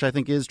 which I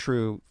think is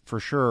true for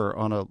sure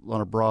on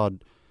a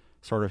broad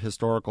sort of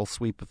historical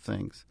sweep of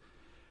things.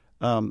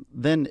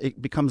 then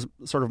it becomes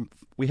sort of,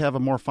 we have a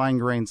more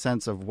fine-grained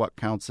sense of what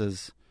counts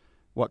as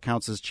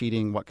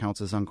cheating, what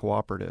counts as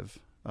uncooperative.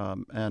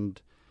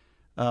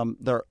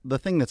 The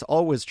thing that's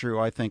always true,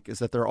 I think, is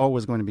that there are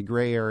always going to be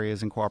gray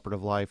areas in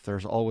cooperative life.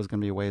 There's always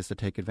going to be ways to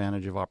take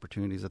advantage of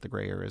opportunities that the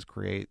gray areas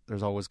create.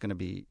 There's always going to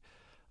be,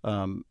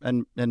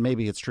 and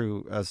maybe it's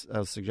true, as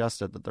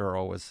suggested, that there are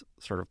always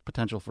sort of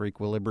potential for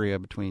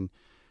equilibria between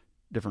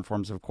different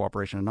forms of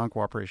cooperation and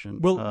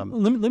non-cooperation. Well,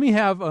 let me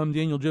have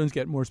Daniel Jones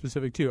get more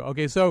specific too.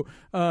 Okay, so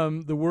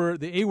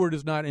the A word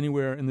is not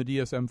anywhere in the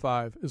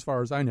DSM-5 as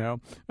far as I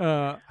know.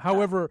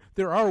 However,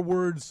 there are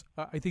words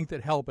I think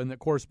that help and that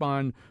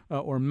correspond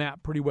or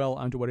map pretty well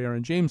onto what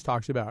Aaron James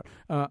talks about.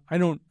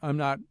 I'm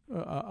not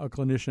a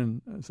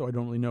clinician, so I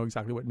don't really know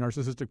exactly what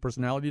narcissistic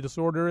personality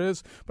disorder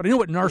is, but I know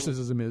what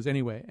narcissism is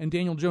anyway. And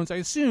Daniel Jones, I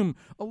assume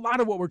a lot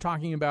of what we're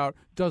talking about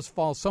does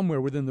fall somewhere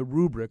within the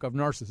rubric of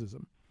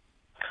narcissism.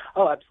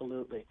 Oh,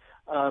 absolutely.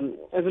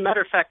 As a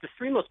matter of fact, the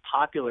three most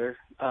popular,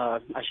 I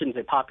shouldn't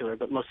say popular,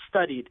 but most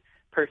studied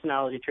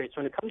personality traits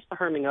when it comes to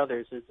harming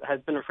others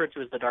has been referred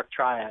to as the dark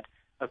triad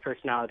of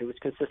personality, which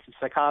consists of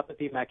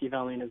psychopathy,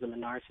 Machiavellianism,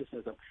 and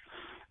narcissism.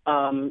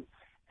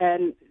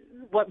 And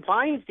what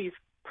binds these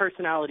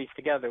personalities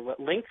together, what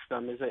links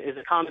them, is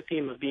a common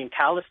theme of being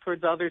callous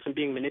towards others and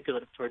being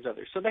manipulative towards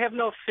others. So they have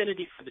no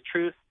affinity for the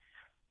truth,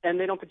 and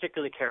they don't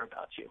particularly care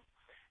about you.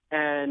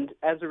 And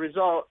as a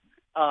result,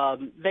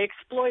 they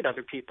exploit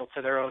other people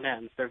to their own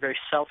ends. They're very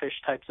selfish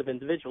types of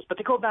individuals, but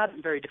they go about it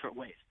in very different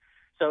ways.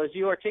 So as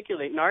you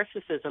articulate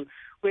narcissism,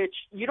 which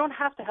you don't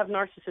have to have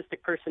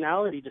narcissistic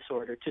personality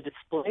disorder to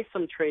display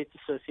some traits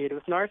associated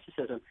with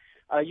narcissism.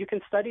 You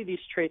can study these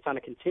traits on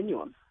a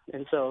continuum.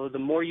 And so the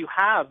more you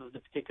have of the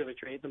particular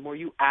trait, the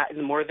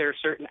more there are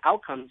certain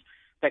outcomes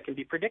that can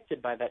be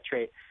predicted by that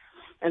trait.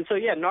 And so,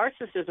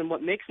 narcissism,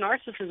 what makes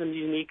narcissism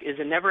unique is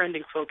a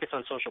never-ending focus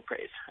on social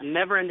praise, a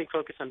never-ending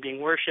focus on being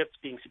worshipped,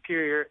 being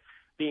superior,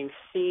 being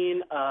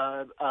seen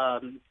as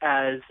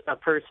a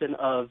person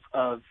of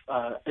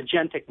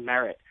agentic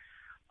merit,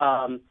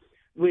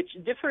 which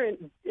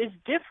is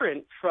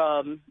different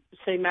from,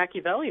 say,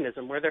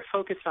 Machiavellianism, where they're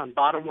focused on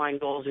bottom-line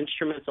goals,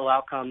 instrumental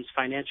outcomes,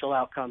 financial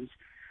outcomes.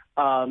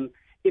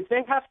 If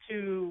they have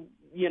to,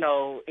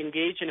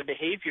 engage in a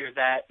behavior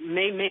that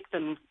may make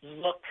them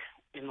look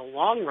in the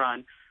long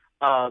run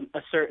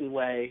a certain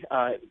way,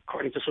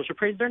 according to social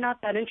praise, they're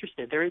not that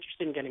interested. They're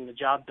interested in getting the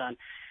job done.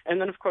 And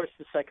then, of course,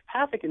 the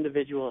psychopathic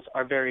individuals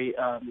are very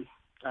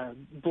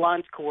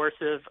blunt,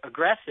 coercive,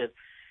 aggressive,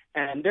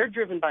 and they're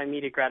driven by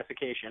immediate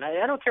gratification.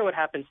 I don't care what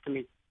happens to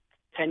me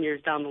 10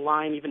 years down the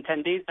line, even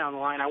 10 days down the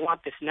line. I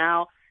want this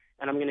now,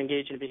 and I'm going to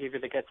engage in a behavior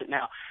that gets it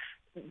now.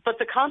 But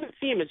the common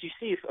theme, as you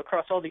see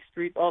across all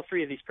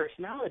three of these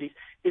personalities,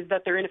 is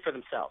that they're in it for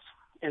themselves.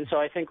 And so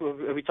I think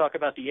when we talk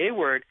about the A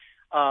word,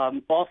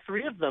 all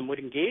three of them would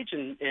engage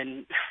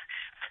in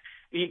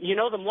you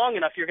know them long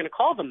enough, you're going to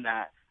call them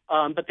that.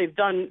 But they've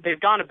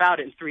gone about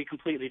it in three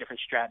completely different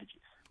strategies.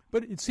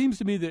 But it seems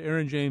to me that,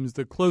 Aaron James,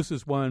 the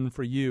closest one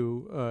for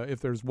you, if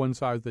there's one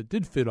size that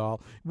did fit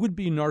all, would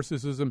be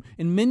narcissism.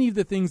 And many of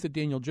the things that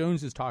Daniel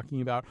Jones is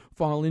talking about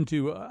fall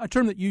into a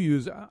term that you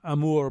use,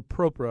 amour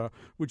propre,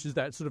 which is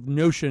that sort of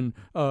notion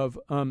of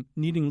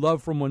needing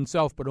love from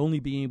oneself, but only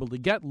being able to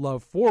get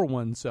love for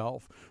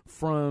oneself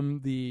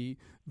from the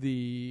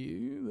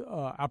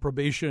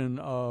approbation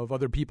of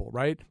other people,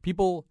 right?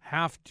 People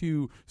have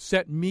to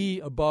set me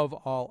above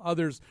all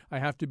others. I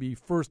have to be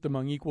first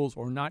among equals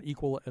or not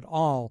equal at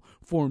all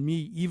for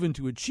me even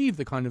to achieve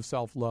the kind of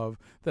self-love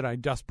that I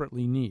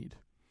desperately need.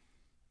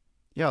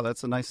 Yeah,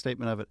 that's a nice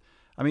statement of it.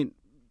 I mean,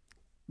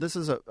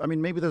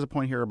 maybe there's a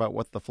point here about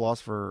what the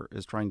philosopher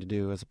is trying to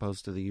do as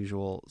opposed to the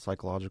usual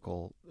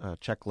psychological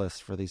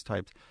checklist for these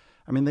types.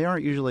 I mean, they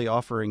aren't usually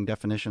offering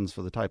definitions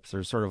for the types.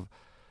 There's sort of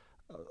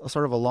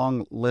a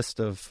long list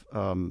of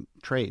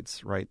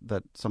traits, right,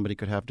 that somebody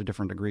could have to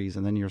different degrees,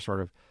 and then you're sort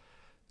of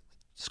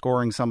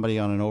scoring somebody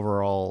on an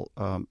overall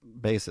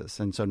basis.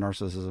 And so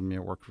narcissism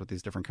works with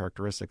these different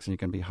characteristics, and you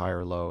can be high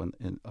or low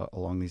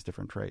along these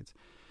different traits.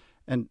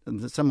 And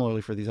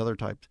similarly for these other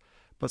types.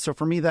 But so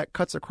for me, that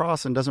cuts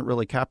across and doesn't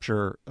really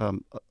capture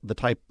the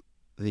type,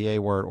 the A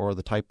word, or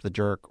the type, the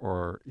jerk,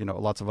 or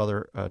lots of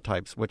other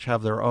types, which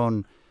have their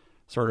own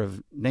sort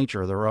of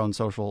nature, their own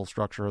social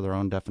structure, their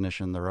own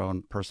definition, their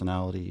own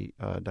personality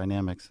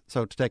dynamics.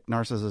 So to take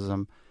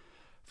narcissism,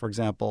 for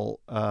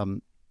example,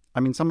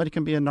 somebody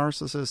can be a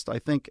narcissist, I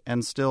think,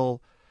 and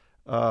still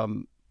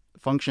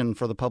function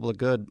for the public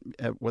good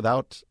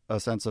without a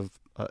sense of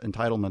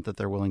entitlement that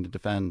they're willing to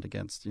defend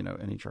against,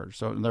 any charge.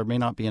 So there may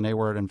not be an A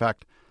word. In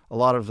fact, a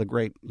lot of the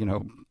great,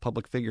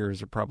 public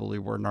figures probably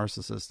were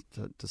narcissists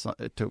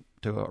to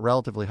a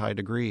relatively high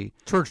degree.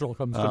 Churchill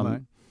comes to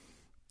mind.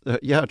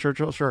 Yeah,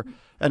 Churchill, sure.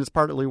 And it's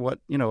partly what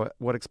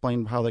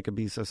explained how they could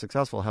be so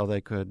successful, how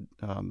they could,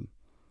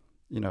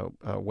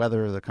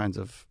 weather the kinds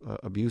of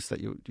abuse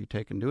that you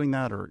take in doing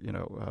that, or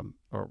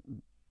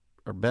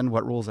bend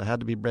what rules that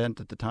had to be bent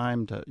at the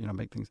time to,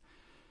 make things.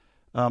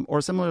 Or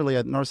similarly,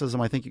 at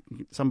narcissism, I think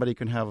somebody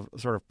can have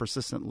sort of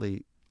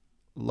persistently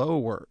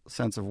low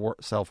sense of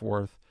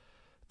self-worth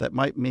that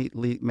might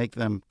make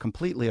them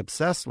completely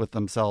obsessed with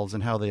themselves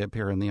and how they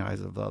appear in the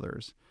eyes of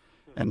others,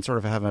 and sort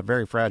of have a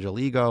very fragile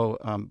ego,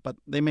 but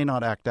they may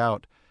not act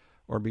out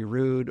or be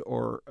rude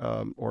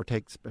or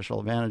take special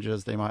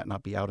advantages. They might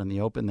not be out in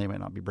the open. They might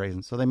not be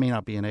brazen. So they may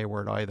not be an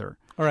A-word either.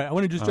 All right, I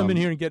want to just jump in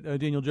here and get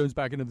Daniel Jones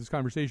back into this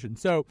conversation.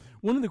 So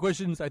one of the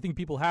questions I think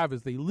people have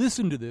as they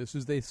listen to this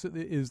is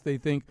they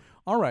think,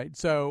 all right,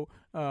 so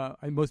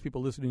most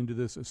people listening to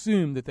this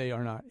assume that they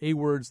are not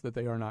A-words, that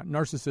they are not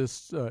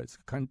narcissists. It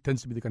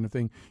tends to be the kind of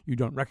thing you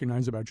don't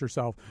recognize about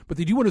yourself. But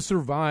they do want to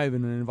survive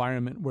in an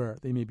environment where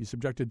they may be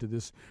subjected to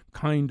this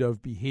kind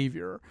of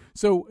behavior.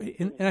 So,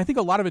 and I think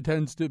a lot of it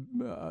tends to,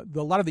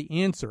 a lot of the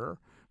answer,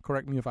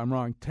 correct me if I'm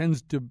wrong,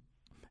 tends to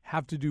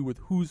have to do with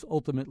who's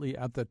ultimately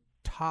at the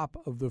top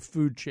of the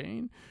food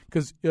chain.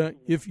 Because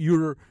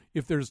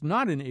if there's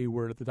not an A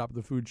word at the top of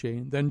the food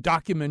chain, then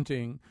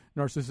documenting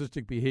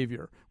narcissistic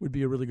behavior would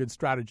be a really good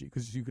strategy,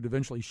 because you could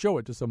eventually show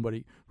it to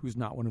somebody who's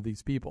not one of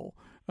these people.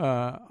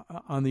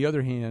 On the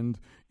other hand,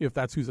 if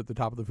that's who's at the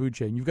top of the food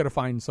chain, you've got to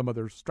find some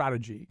other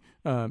strategy.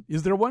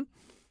 Is there one?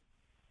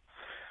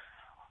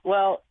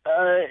 Well,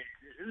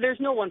 there's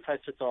no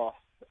one-size-fits-all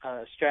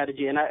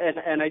strategy, and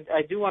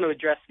I do want to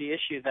address the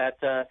issue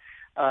that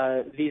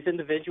these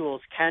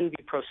individuals can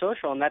be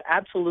prosocial, and that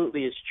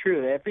absolutely is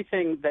true.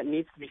 Everything that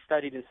needs to be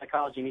studied in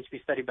psychology needs to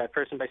be studied by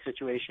person, by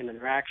situation,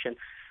 interaction.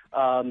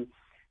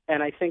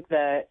 And I think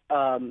that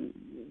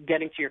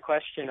getting to your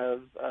question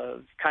of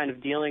kind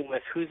of dealing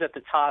with who's at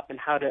the top and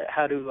how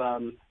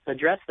to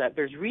address that,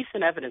 there's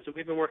recent evidence, and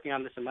we've been working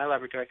on this in my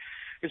laboratory,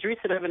 there's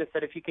recent evidence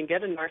that if you can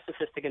get a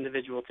narcissistic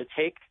individual to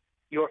take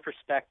your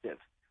perspective,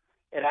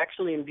 it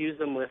actually imbues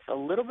them with a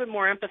little bit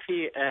more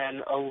empathy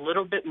and a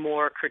little bit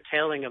more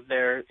curtailing of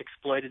their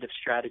exploitative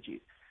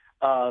strategies.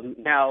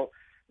 Now,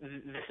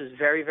 this is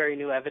very, very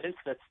new evidence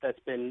that's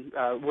been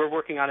we're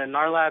working on it in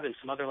our lab, and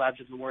some other labs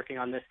have been working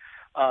on this.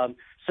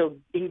 So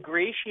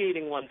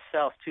ingratiating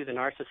oneself to the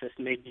narcissist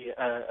may be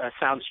a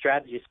sound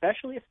strategy,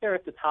 especially if they're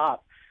at the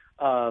top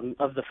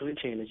of the food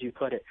chain, as you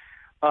put it.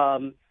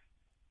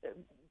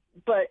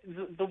 But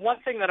the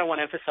one thing that I want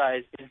to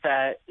emphasize is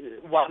that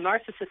while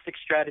narcissistic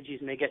strategies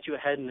may get you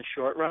ahead in the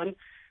short run,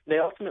 they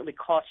ultimately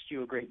cost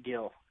you a great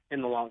deal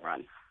in the long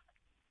run,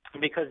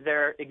 because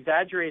they're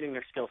exaggerating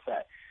their skill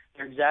set.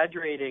 They're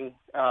exaggerating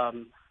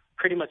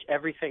pretty much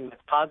everything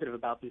that's positive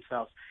about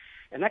themselves,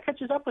 and that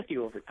catches up with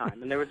you over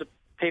time. And there was a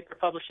paper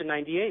published in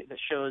 '98 that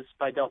shows,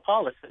 by Del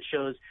Paulis, that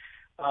shows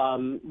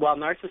while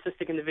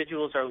narcissistic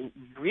individuals are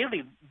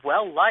really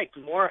well-liked,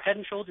 more head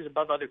and shoulders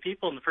above other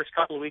people in the first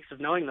couple of weeks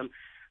of knowing them,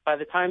 by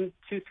the time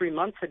 2-3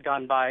 months had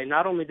gone by,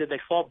 not only did they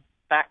fall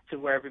back to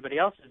where everybody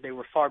else is, they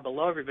were far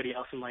below everybody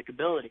else in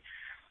likability.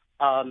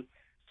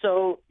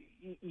 So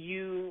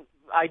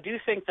I do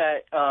think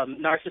that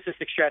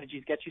narcissistic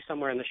strategies get you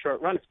somewhere in the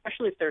short run,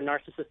 especially if they're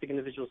narcissistic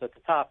individuals at the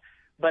top,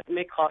 but it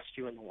may cost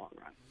you in the long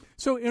run.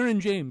 So Aaron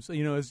James,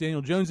 as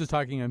Daniel Jones is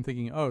talking, I'm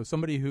thinking,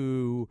 somebody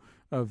who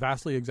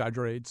vastly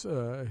exaggerates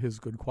his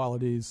good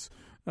qualities.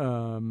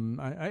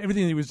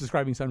 Everything that he was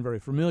describing sounded very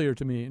familiar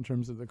to me in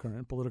terms of the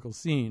current political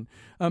scene.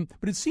 But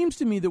it seems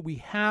to me that we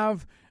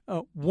have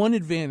one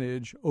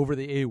advantage over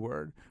the A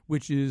word,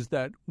 which is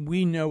that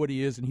we know what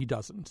he is and he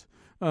doesn't.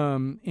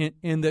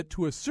 And that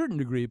to a certain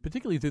degree,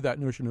 particularly through that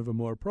notion of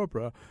amor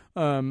propria,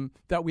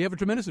 that we have a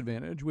tremendous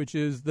advantage, which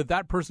is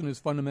that person is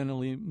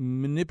fundamentally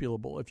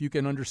manipulable. If you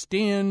can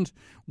understand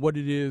what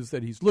it is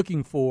that he's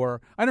looking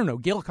for. I don't know,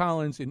 Gail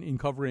Collins, in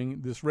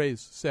covering this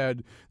race,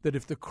 said that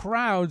if the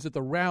crowds at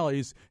the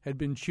rallies had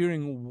been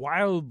cheering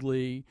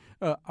wildly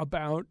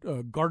about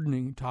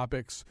gardening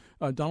topics,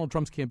 Donald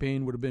Trump's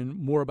campaign would have been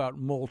more about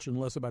mulch and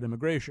less about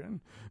immigration.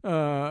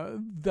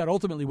 That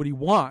ultimately what he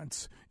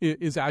wants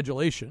is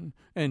adulation,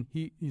 and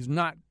he's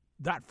not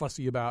that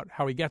fussy about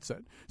how he gets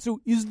it. So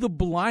is the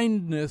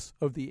blindness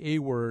of the A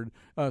word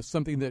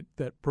something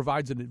that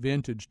provides an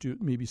advantage to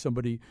maybe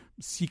somebody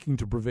seeking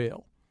to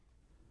prevail?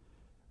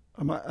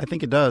 I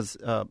think it does,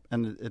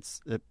 and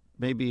it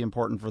may be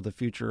important for the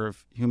future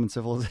of human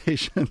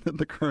civilization in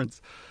the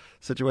current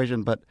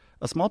situation. But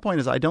a small point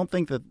is I don't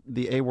think that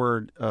the A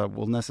word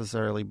will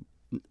necessarily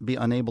be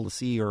unable to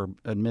see or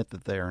admit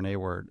that they are an A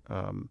word.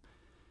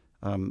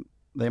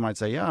 They might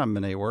say, "Yeah, I'm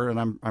an A word,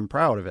 and I'm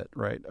proud of it,"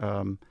 right?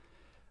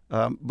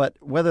 But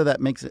whether that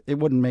makes it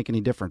wouldn't make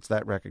any difference,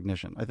 that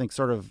recognition. I think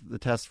sort of the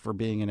test for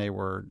being an A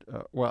word,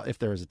 well, if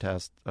there is a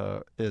test,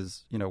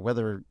 is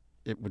whether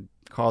it would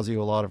cause you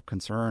a lot of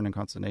concern and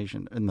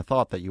consternation in the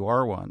thought that you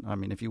are one. I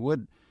mean, if you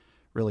would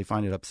really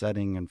find it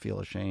upsetting and feel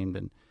ashamed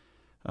and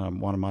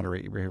want to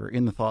moderate your behavior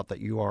in the thought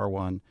that you are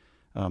one,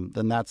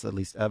 then that's at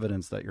least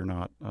evidence that you're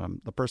not.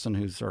 The person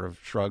who sort of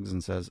shrugs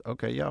and says,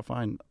 "Okay, yeah,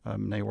 fine,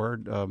 I'm an A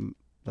word.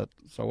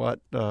 So what?"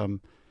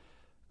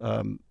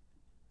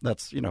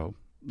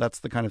 That's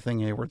the kind of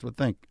thing A words would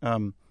think.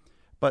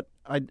 But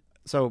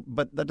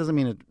that doesn't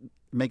mean it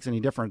makes any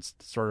difference,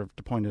 sort of,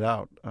 to point it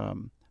out.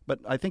 But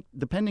I think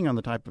depending on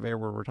the type of A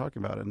word we're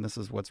talking about, and this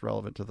is what's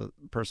relevant to the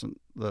person,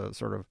 the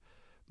sort of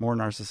more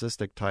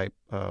narcissistic type,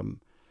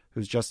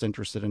 who's just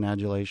interested in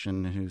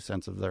adulation and whose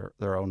sense of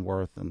their own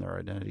worth and their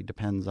identity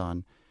depends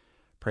on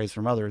praise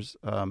from others.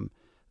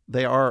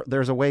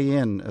 There's a way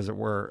in, as it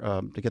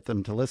were, to get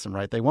them to listen,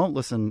 right? They won't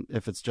listen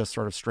if it's just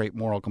sort of straight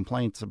moral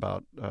complaints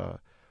about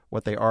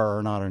what they are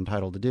or not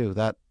entitled to do.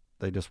 That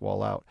they just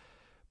wall out.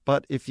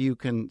 But if you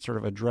can sort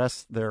of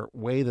address their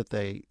way that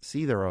they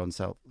see their own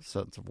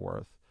sense of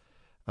worth,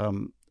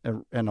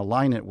 and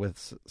align it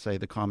with, say,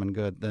 the common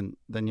good, then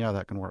yeah,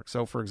 that can work.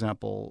 So, for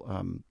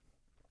example,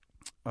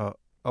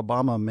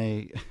 Obama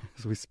may,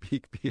 as we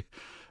speak, be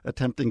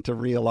attempting to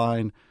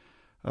realign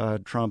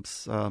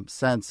Trump's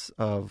sense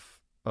of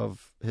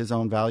his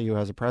own value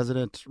as a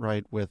president,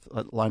 right, with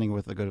aligning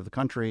with the good of the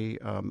country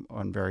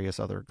on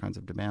various other kinds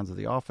of demands of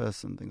the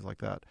office and things like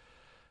that.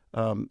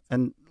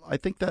 And I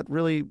think that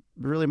really,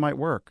 really might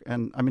work.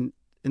 And I mean,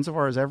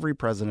 insofar as every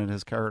president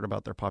has cared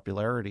about their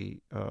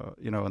popularity,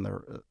 and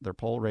their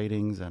poll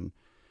ratings and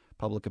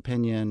public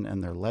opinion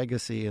and their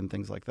legacy and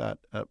things like that,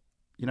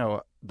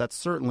 that's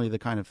certainly the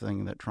kind of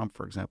thing that Trump,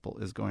 for example,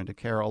 is going to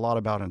care a lot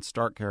about and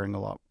start caring a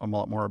lot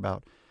more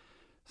about.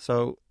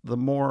 So the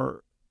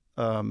more,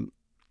 and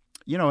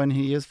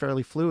he is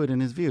fairly fluid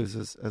in his views,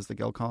 as the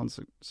Gail Collins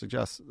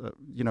suggests.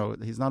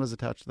 He's not as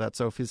attached to that.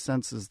 So if his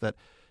sense is that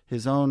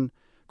his own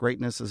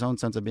greatness, his own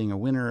sense of being a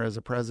winner as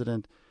a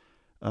president,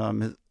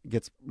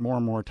 gets more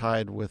and more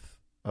tied with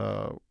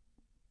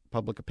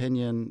public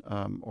opinion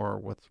or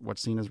with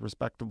what's seen as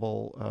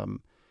respectable,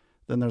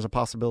 then there's a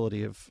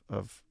possibility of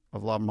a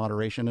lot of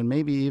moderation and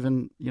maybe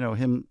even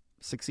him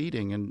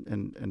succeeding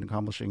and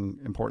accomplishing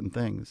important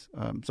things.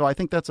 So I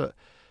think it's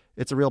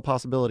a real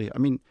possibility. I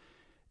mean,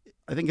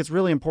 I think it's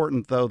really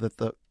important though that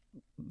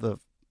the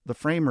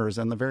framers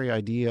and the very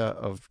idea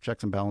of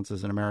checks and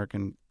balances in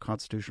American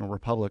constitutional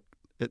republic,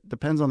 it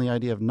depends on the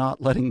idea of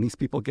not letting these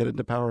people get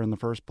into power in the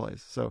first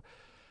place. So,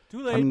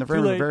 too late. I mean, the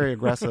framers are very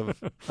aggressive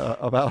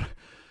about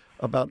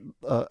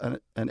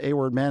an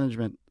A-word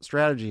management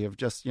strategy of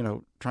just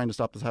trying to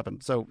stop this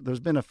happening. So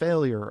there's been a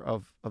failure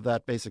of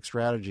that basic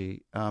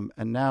strategy, and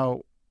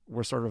now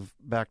we're sort of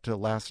back to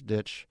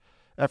last-ditch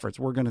efforts.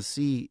 We're going to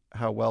see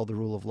how well the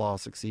rule of law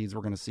succeeds.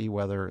 We're going to see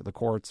whether the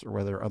courts or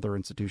whether other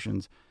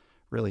institutions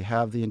really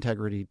have the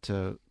integrity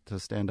to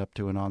stand up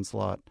to an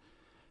onslaught.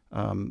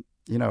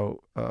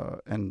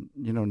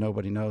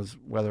 Nobody knows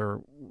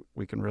whether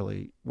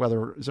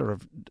sort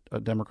of a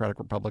democratic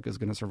republic is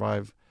going to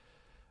survive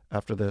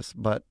after this.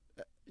 But,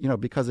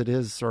 because it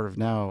is sort of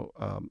now,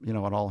 an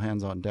all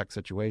hands on deck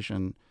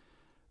situation,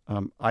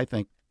 I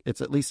think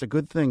it's at least a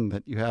good thing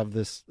that you have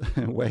this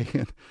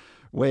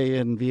weigh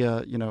in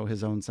via,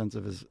 his own sense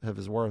of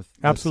his worth.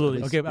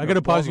 Absolutely. Okay, I got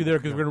to pause you there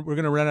because we're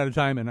going to run out of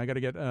time, and I got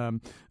to get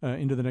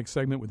into the next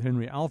segment with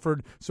Henry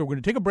Alford. So we're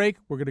going to take a break.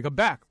 We're going to come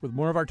back with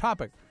more of our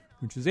topic,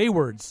 which is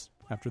A-words,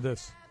 after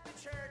this.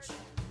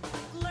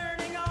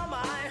 Learning all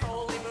my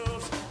holy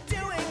moves,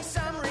 doing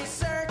some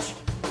research,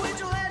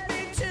 which led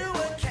me to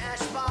a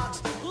cash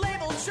box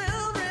labeled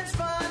children's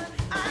fund.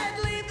 I'd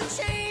leave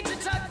the change and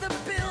tuck the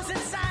bills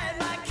inside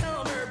my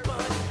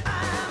cummerbund.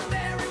 I'm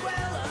very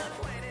well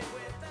acquainted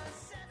with the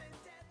 7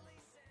 deadly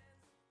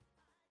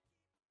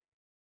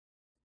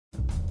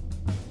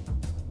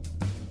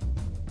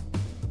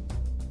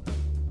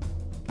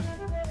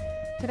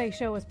sins. Today's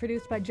show was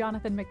produced by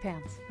Jonathan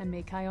McPants and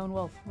me, Kyone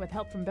Wolf, with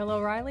help from Bill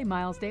O'Reilly,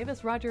 Miles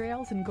Davis, Roger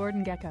Ailes, and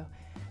Gordon Gecko.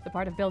 The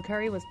part of Bill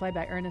Curry was played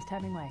by Ernest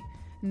Hemingway.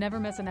 Never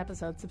miss an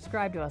episode.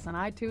 Subscribe to us on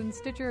iTunes,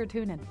 Stitcher, or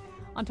TuneIn.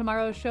 On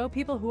tomorrow's show,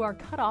 people who are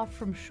cut off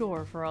from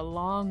shore for a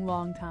long,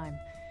 long time.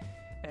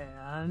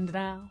 And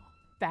now,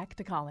 back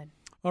to Colin.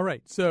 All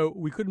right, so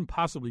we couldn't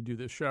possibly do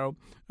this show,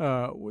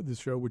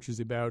 which is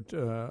about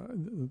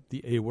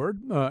the A-word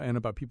and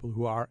about people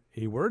who are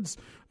A-words.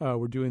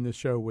 We're doing this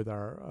show with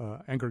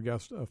our anchor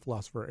guest,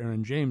 philosopher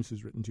Aaron James,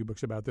 who's written 2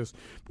 books about this.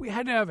 We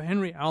had to have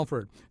Henry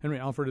Alford. Henry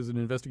Alford is an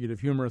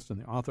investigative humorist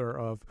and the author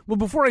of... Well,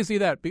 before I say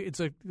that,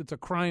 it's a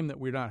crime that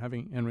we're not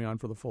having Henry on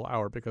for the full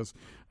hour because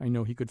I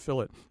know he could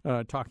fill it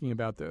talking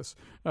about this.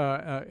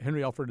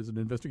 Henry Alford is an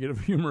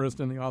investigative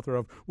humorist and the author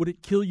of Would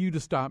It Kill You to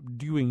Stop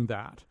Doing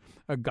That?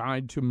 A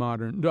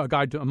modern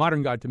guide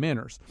to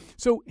manners.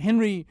 So,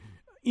 Henry,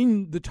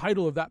 in the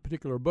title of that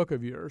particular book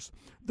of yours,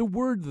 the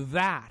word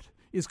 "that"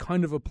 is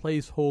kind of a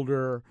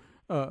placeholder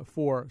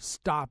for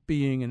stop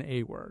being an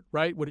A-word,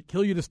 right? Would it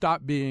kill you to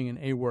stop being an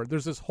A-word?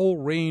 There's this whole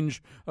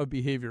range of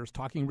behaviors,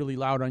 talking really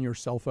loud on your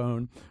cell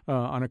phone,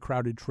 on a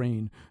crowded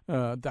train,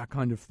 that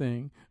kind of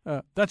thing.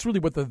 That's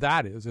really what the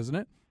 "that" is, isn't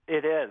it?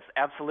 It is,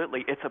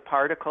 absolutely. It's a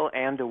particle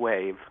and a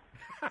wave.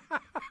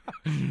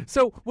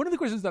 So one of the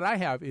questions that I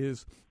have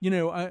is,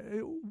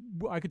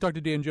 I could talk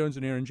to Dan Jones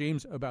and Aaron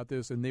James about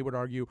this, and they would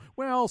argue,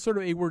 well, sort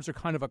of A-words are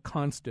kind of a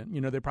constant.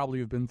 They probably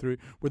have been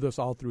with us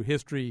all through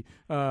history.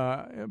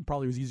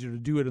 Probably was easier to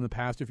do it in the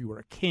past if you were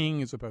a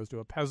king as opposed to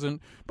a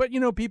peasant. But,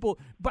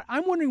 but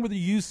I'm wondering whether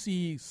you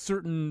see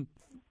certain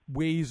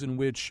ways in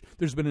which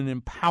there's been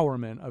an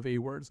empowerment of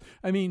A-words.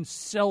 I mean,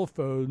 cell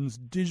phones,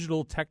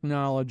 digital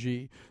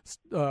technology,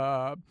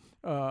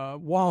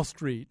 Wall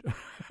Street.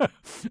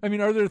 I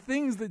mean, are there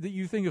things that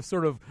you think have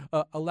sort of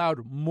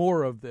allowed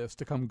more of this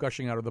to come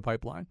gushing out of the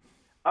pipeline?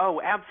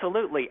 Oh,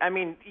 absolutely. I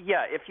mean,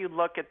 yeah, if you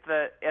look at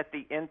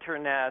the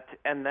internet,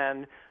 and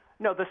then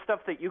the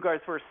stuff that you guys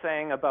were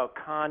saying about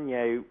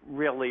Kanye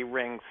really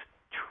rings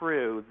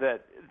true,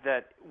 that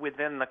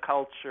within the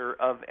culture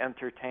of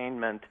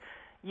entertainment,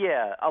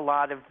 yeah, a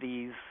lot of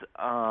these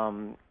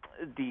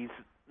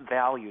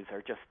values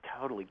are just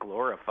totally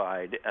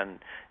glorified,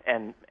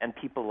 and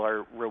people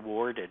are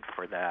rewarded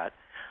for that.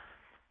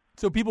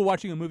 So people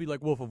watching a movie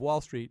like Wolf of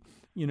Wall Street,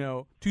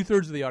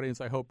 2/3 of the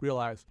audience, I hope,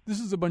 realize this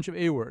is a bunch of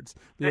A-words.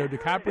 Leo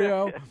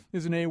DiCaprio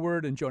is an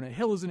A-word, and Jonah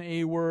Hill is an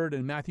A-word,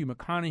 and Matthew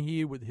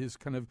McConaughey with his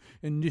kind of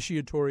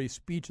initiatory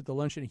speech at the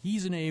luncheon,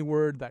 he's an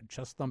A-word, that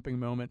chest-thumping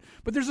moment.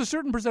 But there's a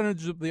certain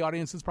percentage of the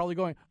audience that's probably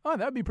going, oh,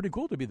 that'd be pretty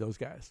cool to be those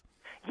guys.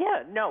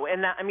 Yeah, no,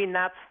 and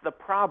that's the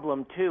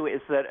problem, too,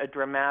 is that a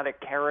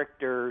dramatic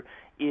character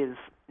is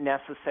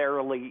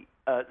necessarily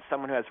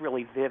someone who has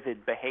really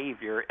vivid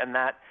behavior, and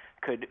that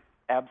could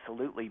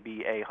absolutely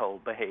be a-hole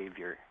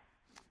behavior.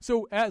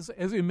 So as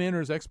a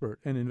manners expert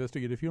and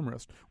investigative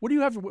humorist, what do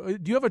you have? Do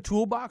you have a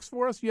toolbox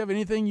for us? Do you have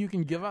anything you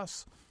can give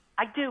us?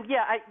 I do,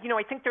 yeah.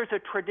 I think there's a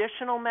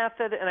traditional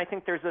method, and I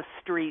think there's a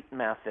street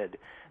method.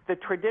 The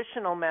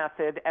traditional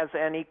method, as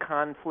any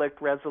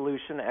conflict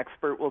resolution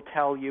expert will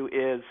tell you,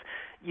 is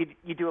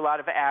you do a lot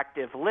of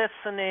active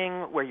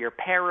listening, where you're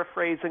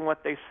paraphrasing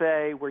what they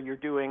say, where you're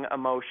doing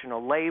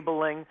emotional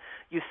labeling.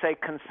 You say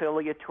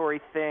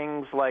conciliatory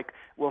things like,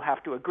 we'll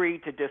have to agree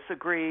to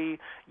disagree.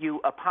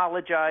 You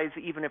apologize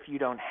even if you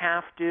don't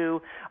have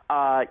to.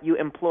 You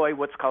employ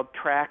what's called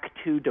track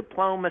 2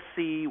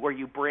 diplomacy, where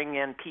you bring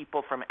in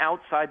people from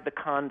outside the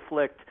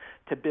conflict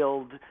to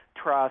build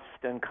trust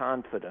and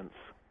confidence.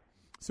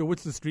 So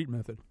what's the street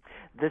method?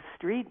 The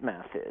street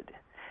method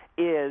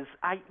is,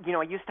 I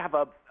used to have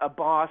a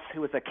boss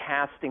who was a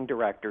casting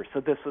director, so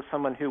this was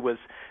someone who was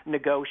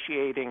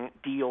negotiating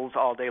deals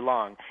all day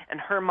long, and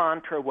her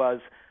mantra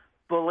was,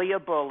 bully a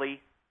bully,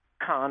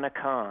 con a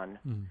con.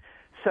 Mm.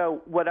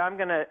 So what I'm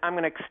gonna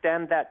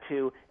extend that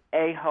to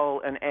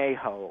a-hole and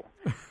a-hole.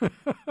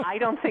 I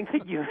don't think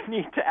that you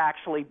need to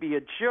actually be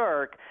a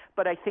jerk,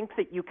 but I think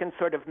that you can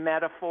sort of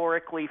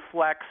metaphorically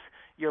flex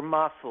your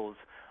muscles.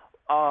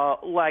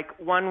 Like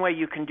one way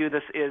you can do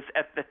this is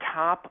at the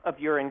top of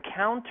your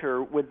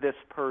encounter with this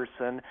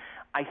person,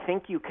 I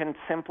think you can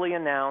simply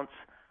announce,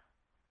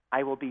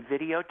 I will be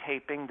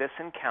videotaping this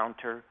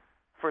encounter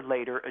for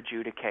later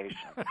adjudication.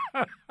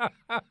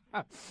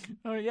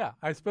 Oh, yeah.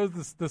 I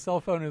suppose the cell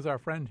phone is our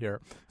friend here.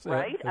 So,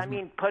 right? I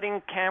mean,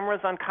 putting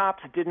cameras on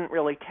cops didn't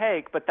really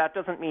take, but that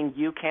doesn't mean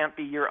you can't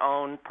be your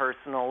own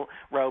personal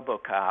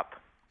RoboCop.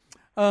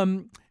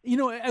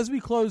 As we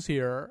close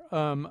here,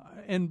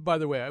 and by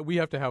the way, we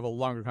have to have a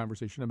longer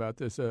conversation about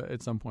this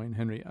at some point.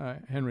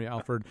 Henry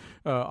Alford,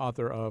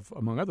 author of,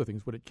 among other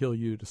things, Would It Kill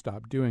You to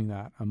Stop Doing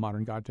That? A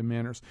Modern Guide to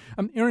Manners.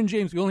 Aaron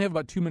James, we only have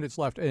about 2 minutes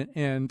left,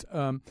 and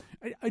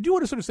I do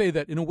want to sort of say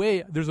that, in a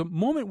way, there's a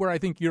moment where I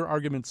think your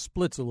argument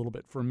splits a little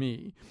bit for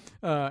me,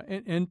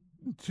 and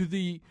to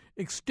the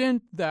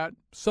extent that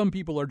some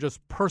people are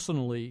just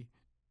personally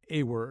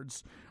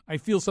A-words, I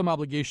feel some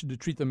obligation to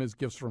treat them as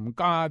gifts from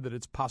God, that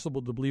it's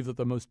possible to believe that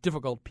the most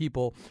difficult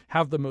people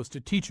have the most to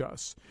teach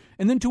us.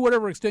 And then to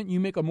whatever extent you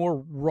make a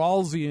more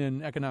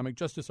Rawlsian economic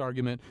justice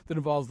argument that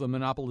involves the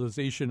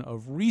monopolization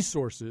of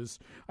resources,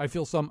 I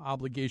feel some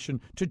obligation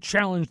to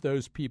challenge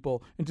those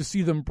people and to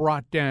see them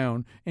brought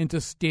down and to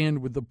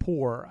stand with the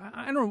poor.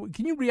 I don't know.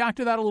 Can you react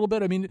to that a little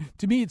bit? I mean,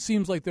 to me, it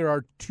seems like there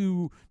are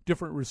two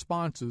different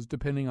responses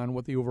depending on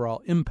what the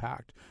overall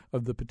impact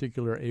of the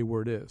particular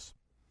A-word is.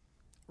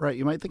 Right.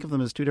 You might think of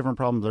them as two different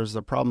problems. There's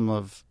the problem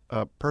of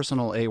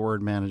personal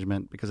A-word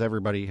management, because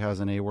everybody has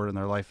an A-word in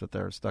their life that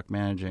they're stuck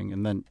managing.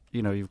 And then,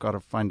 you've got to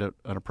find an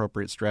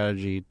appropriate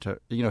strategy to,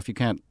 if you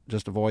can't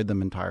just avoid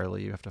them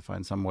entirely, you have to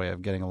find some way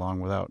of getting along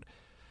without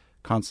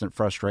constant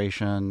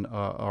frustration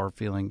or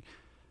feeling,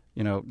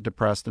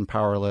 depressed and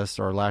powerless,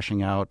 or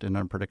lashing out in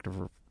an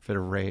unpredictable fit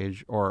of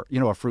rage, or,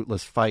 a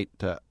fruitless fight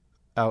to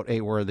out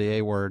A-word the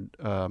A-word.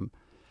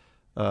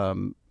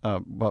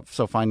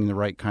 So finding the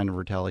right kind of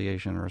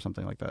retaliation or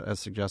something like that, as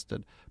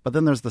suggested. But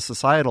then there's the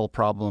societal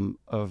problem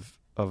of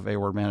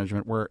A-word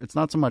management, where it's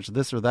not so much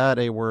this or that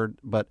A-word,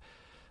 but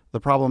the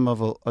problem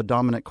of a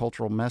dominant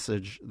cultural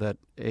message that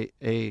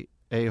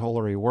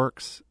A-Holery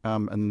works,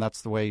 and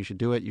that's the way you should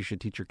do it. You should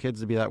teach your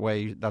kids to be that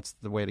way. That's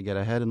the way to get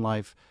ahead in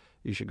life.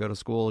 You should go to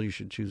school. You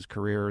should choose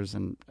careers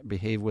and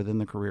behave within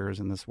the careers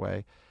in this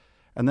way.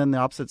 And then the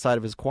opposite side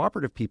of it is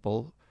cooperative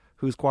people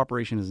whose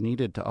cooperation is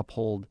needed to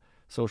uphold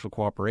social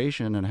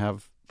cooperation and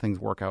have things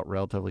work out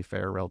relatively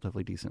fair,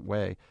 relatively decent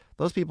way.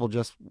 Those people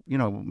just,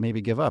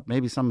 maybe give up.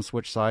 Maybe some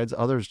switch sides.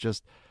 Others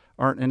just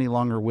aren't any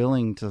longer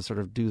willing to sort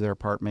of do their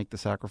part, make the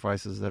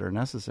sacrifices that are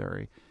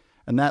necessary.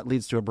 And that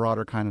leads to a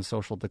broader kind of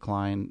social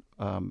decline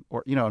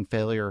and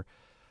failure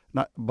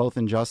not both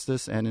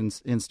injustice and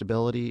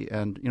instability,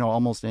 and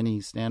almost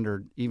any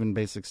standard, even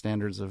basic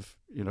standards of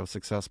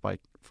success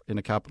in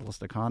a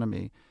capitalist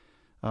economy,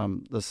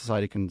 the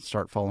society can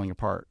start falling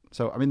apart.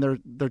 So I mean, there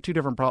are two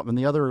different problems, and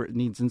the other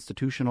needs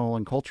institutional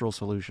and cultural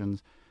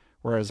solutions.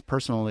 Whereas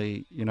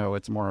personally,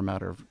 it's more a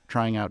matter of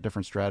trying out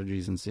different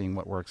strategies and seeing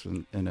what works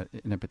in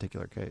a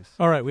particular case.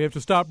 All right, we have to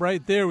stop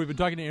right there. We've been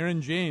talking to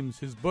Aaron James.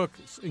 His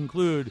books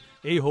include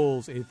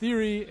A-Holes, A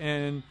Theory,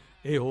 and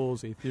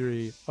A-Holes, A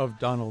Theory of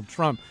Donald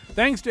Trump.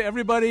 Thanks to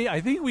everybody.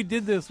 I think we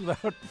did this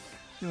without,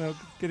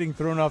 getting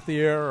thrown off the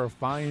air or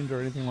fined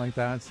or anything like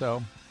that.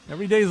 So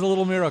every day is a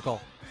little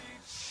miracle.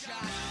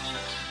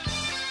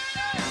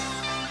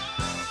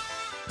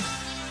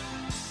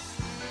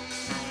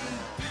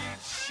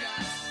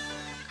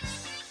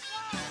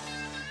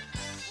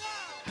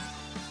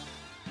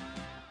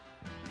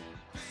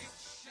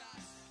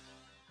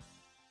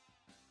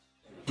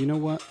 You know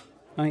what?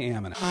 I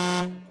am an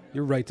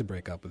You're right to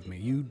break up with me.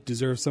 You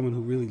deserve someone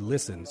who really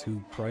listens,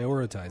 who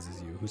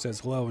prioritizes you, who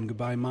says hello and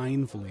goodbye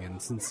mindfully and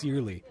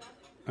sincerely.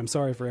 I'm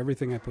sorry for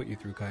everything I put you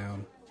through,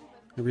 Kyone.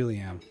 I really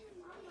am.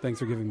 Thanks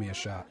for giving me a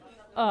shot.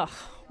 Ugh,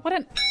 what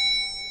an...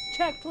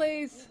 Check,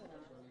 please.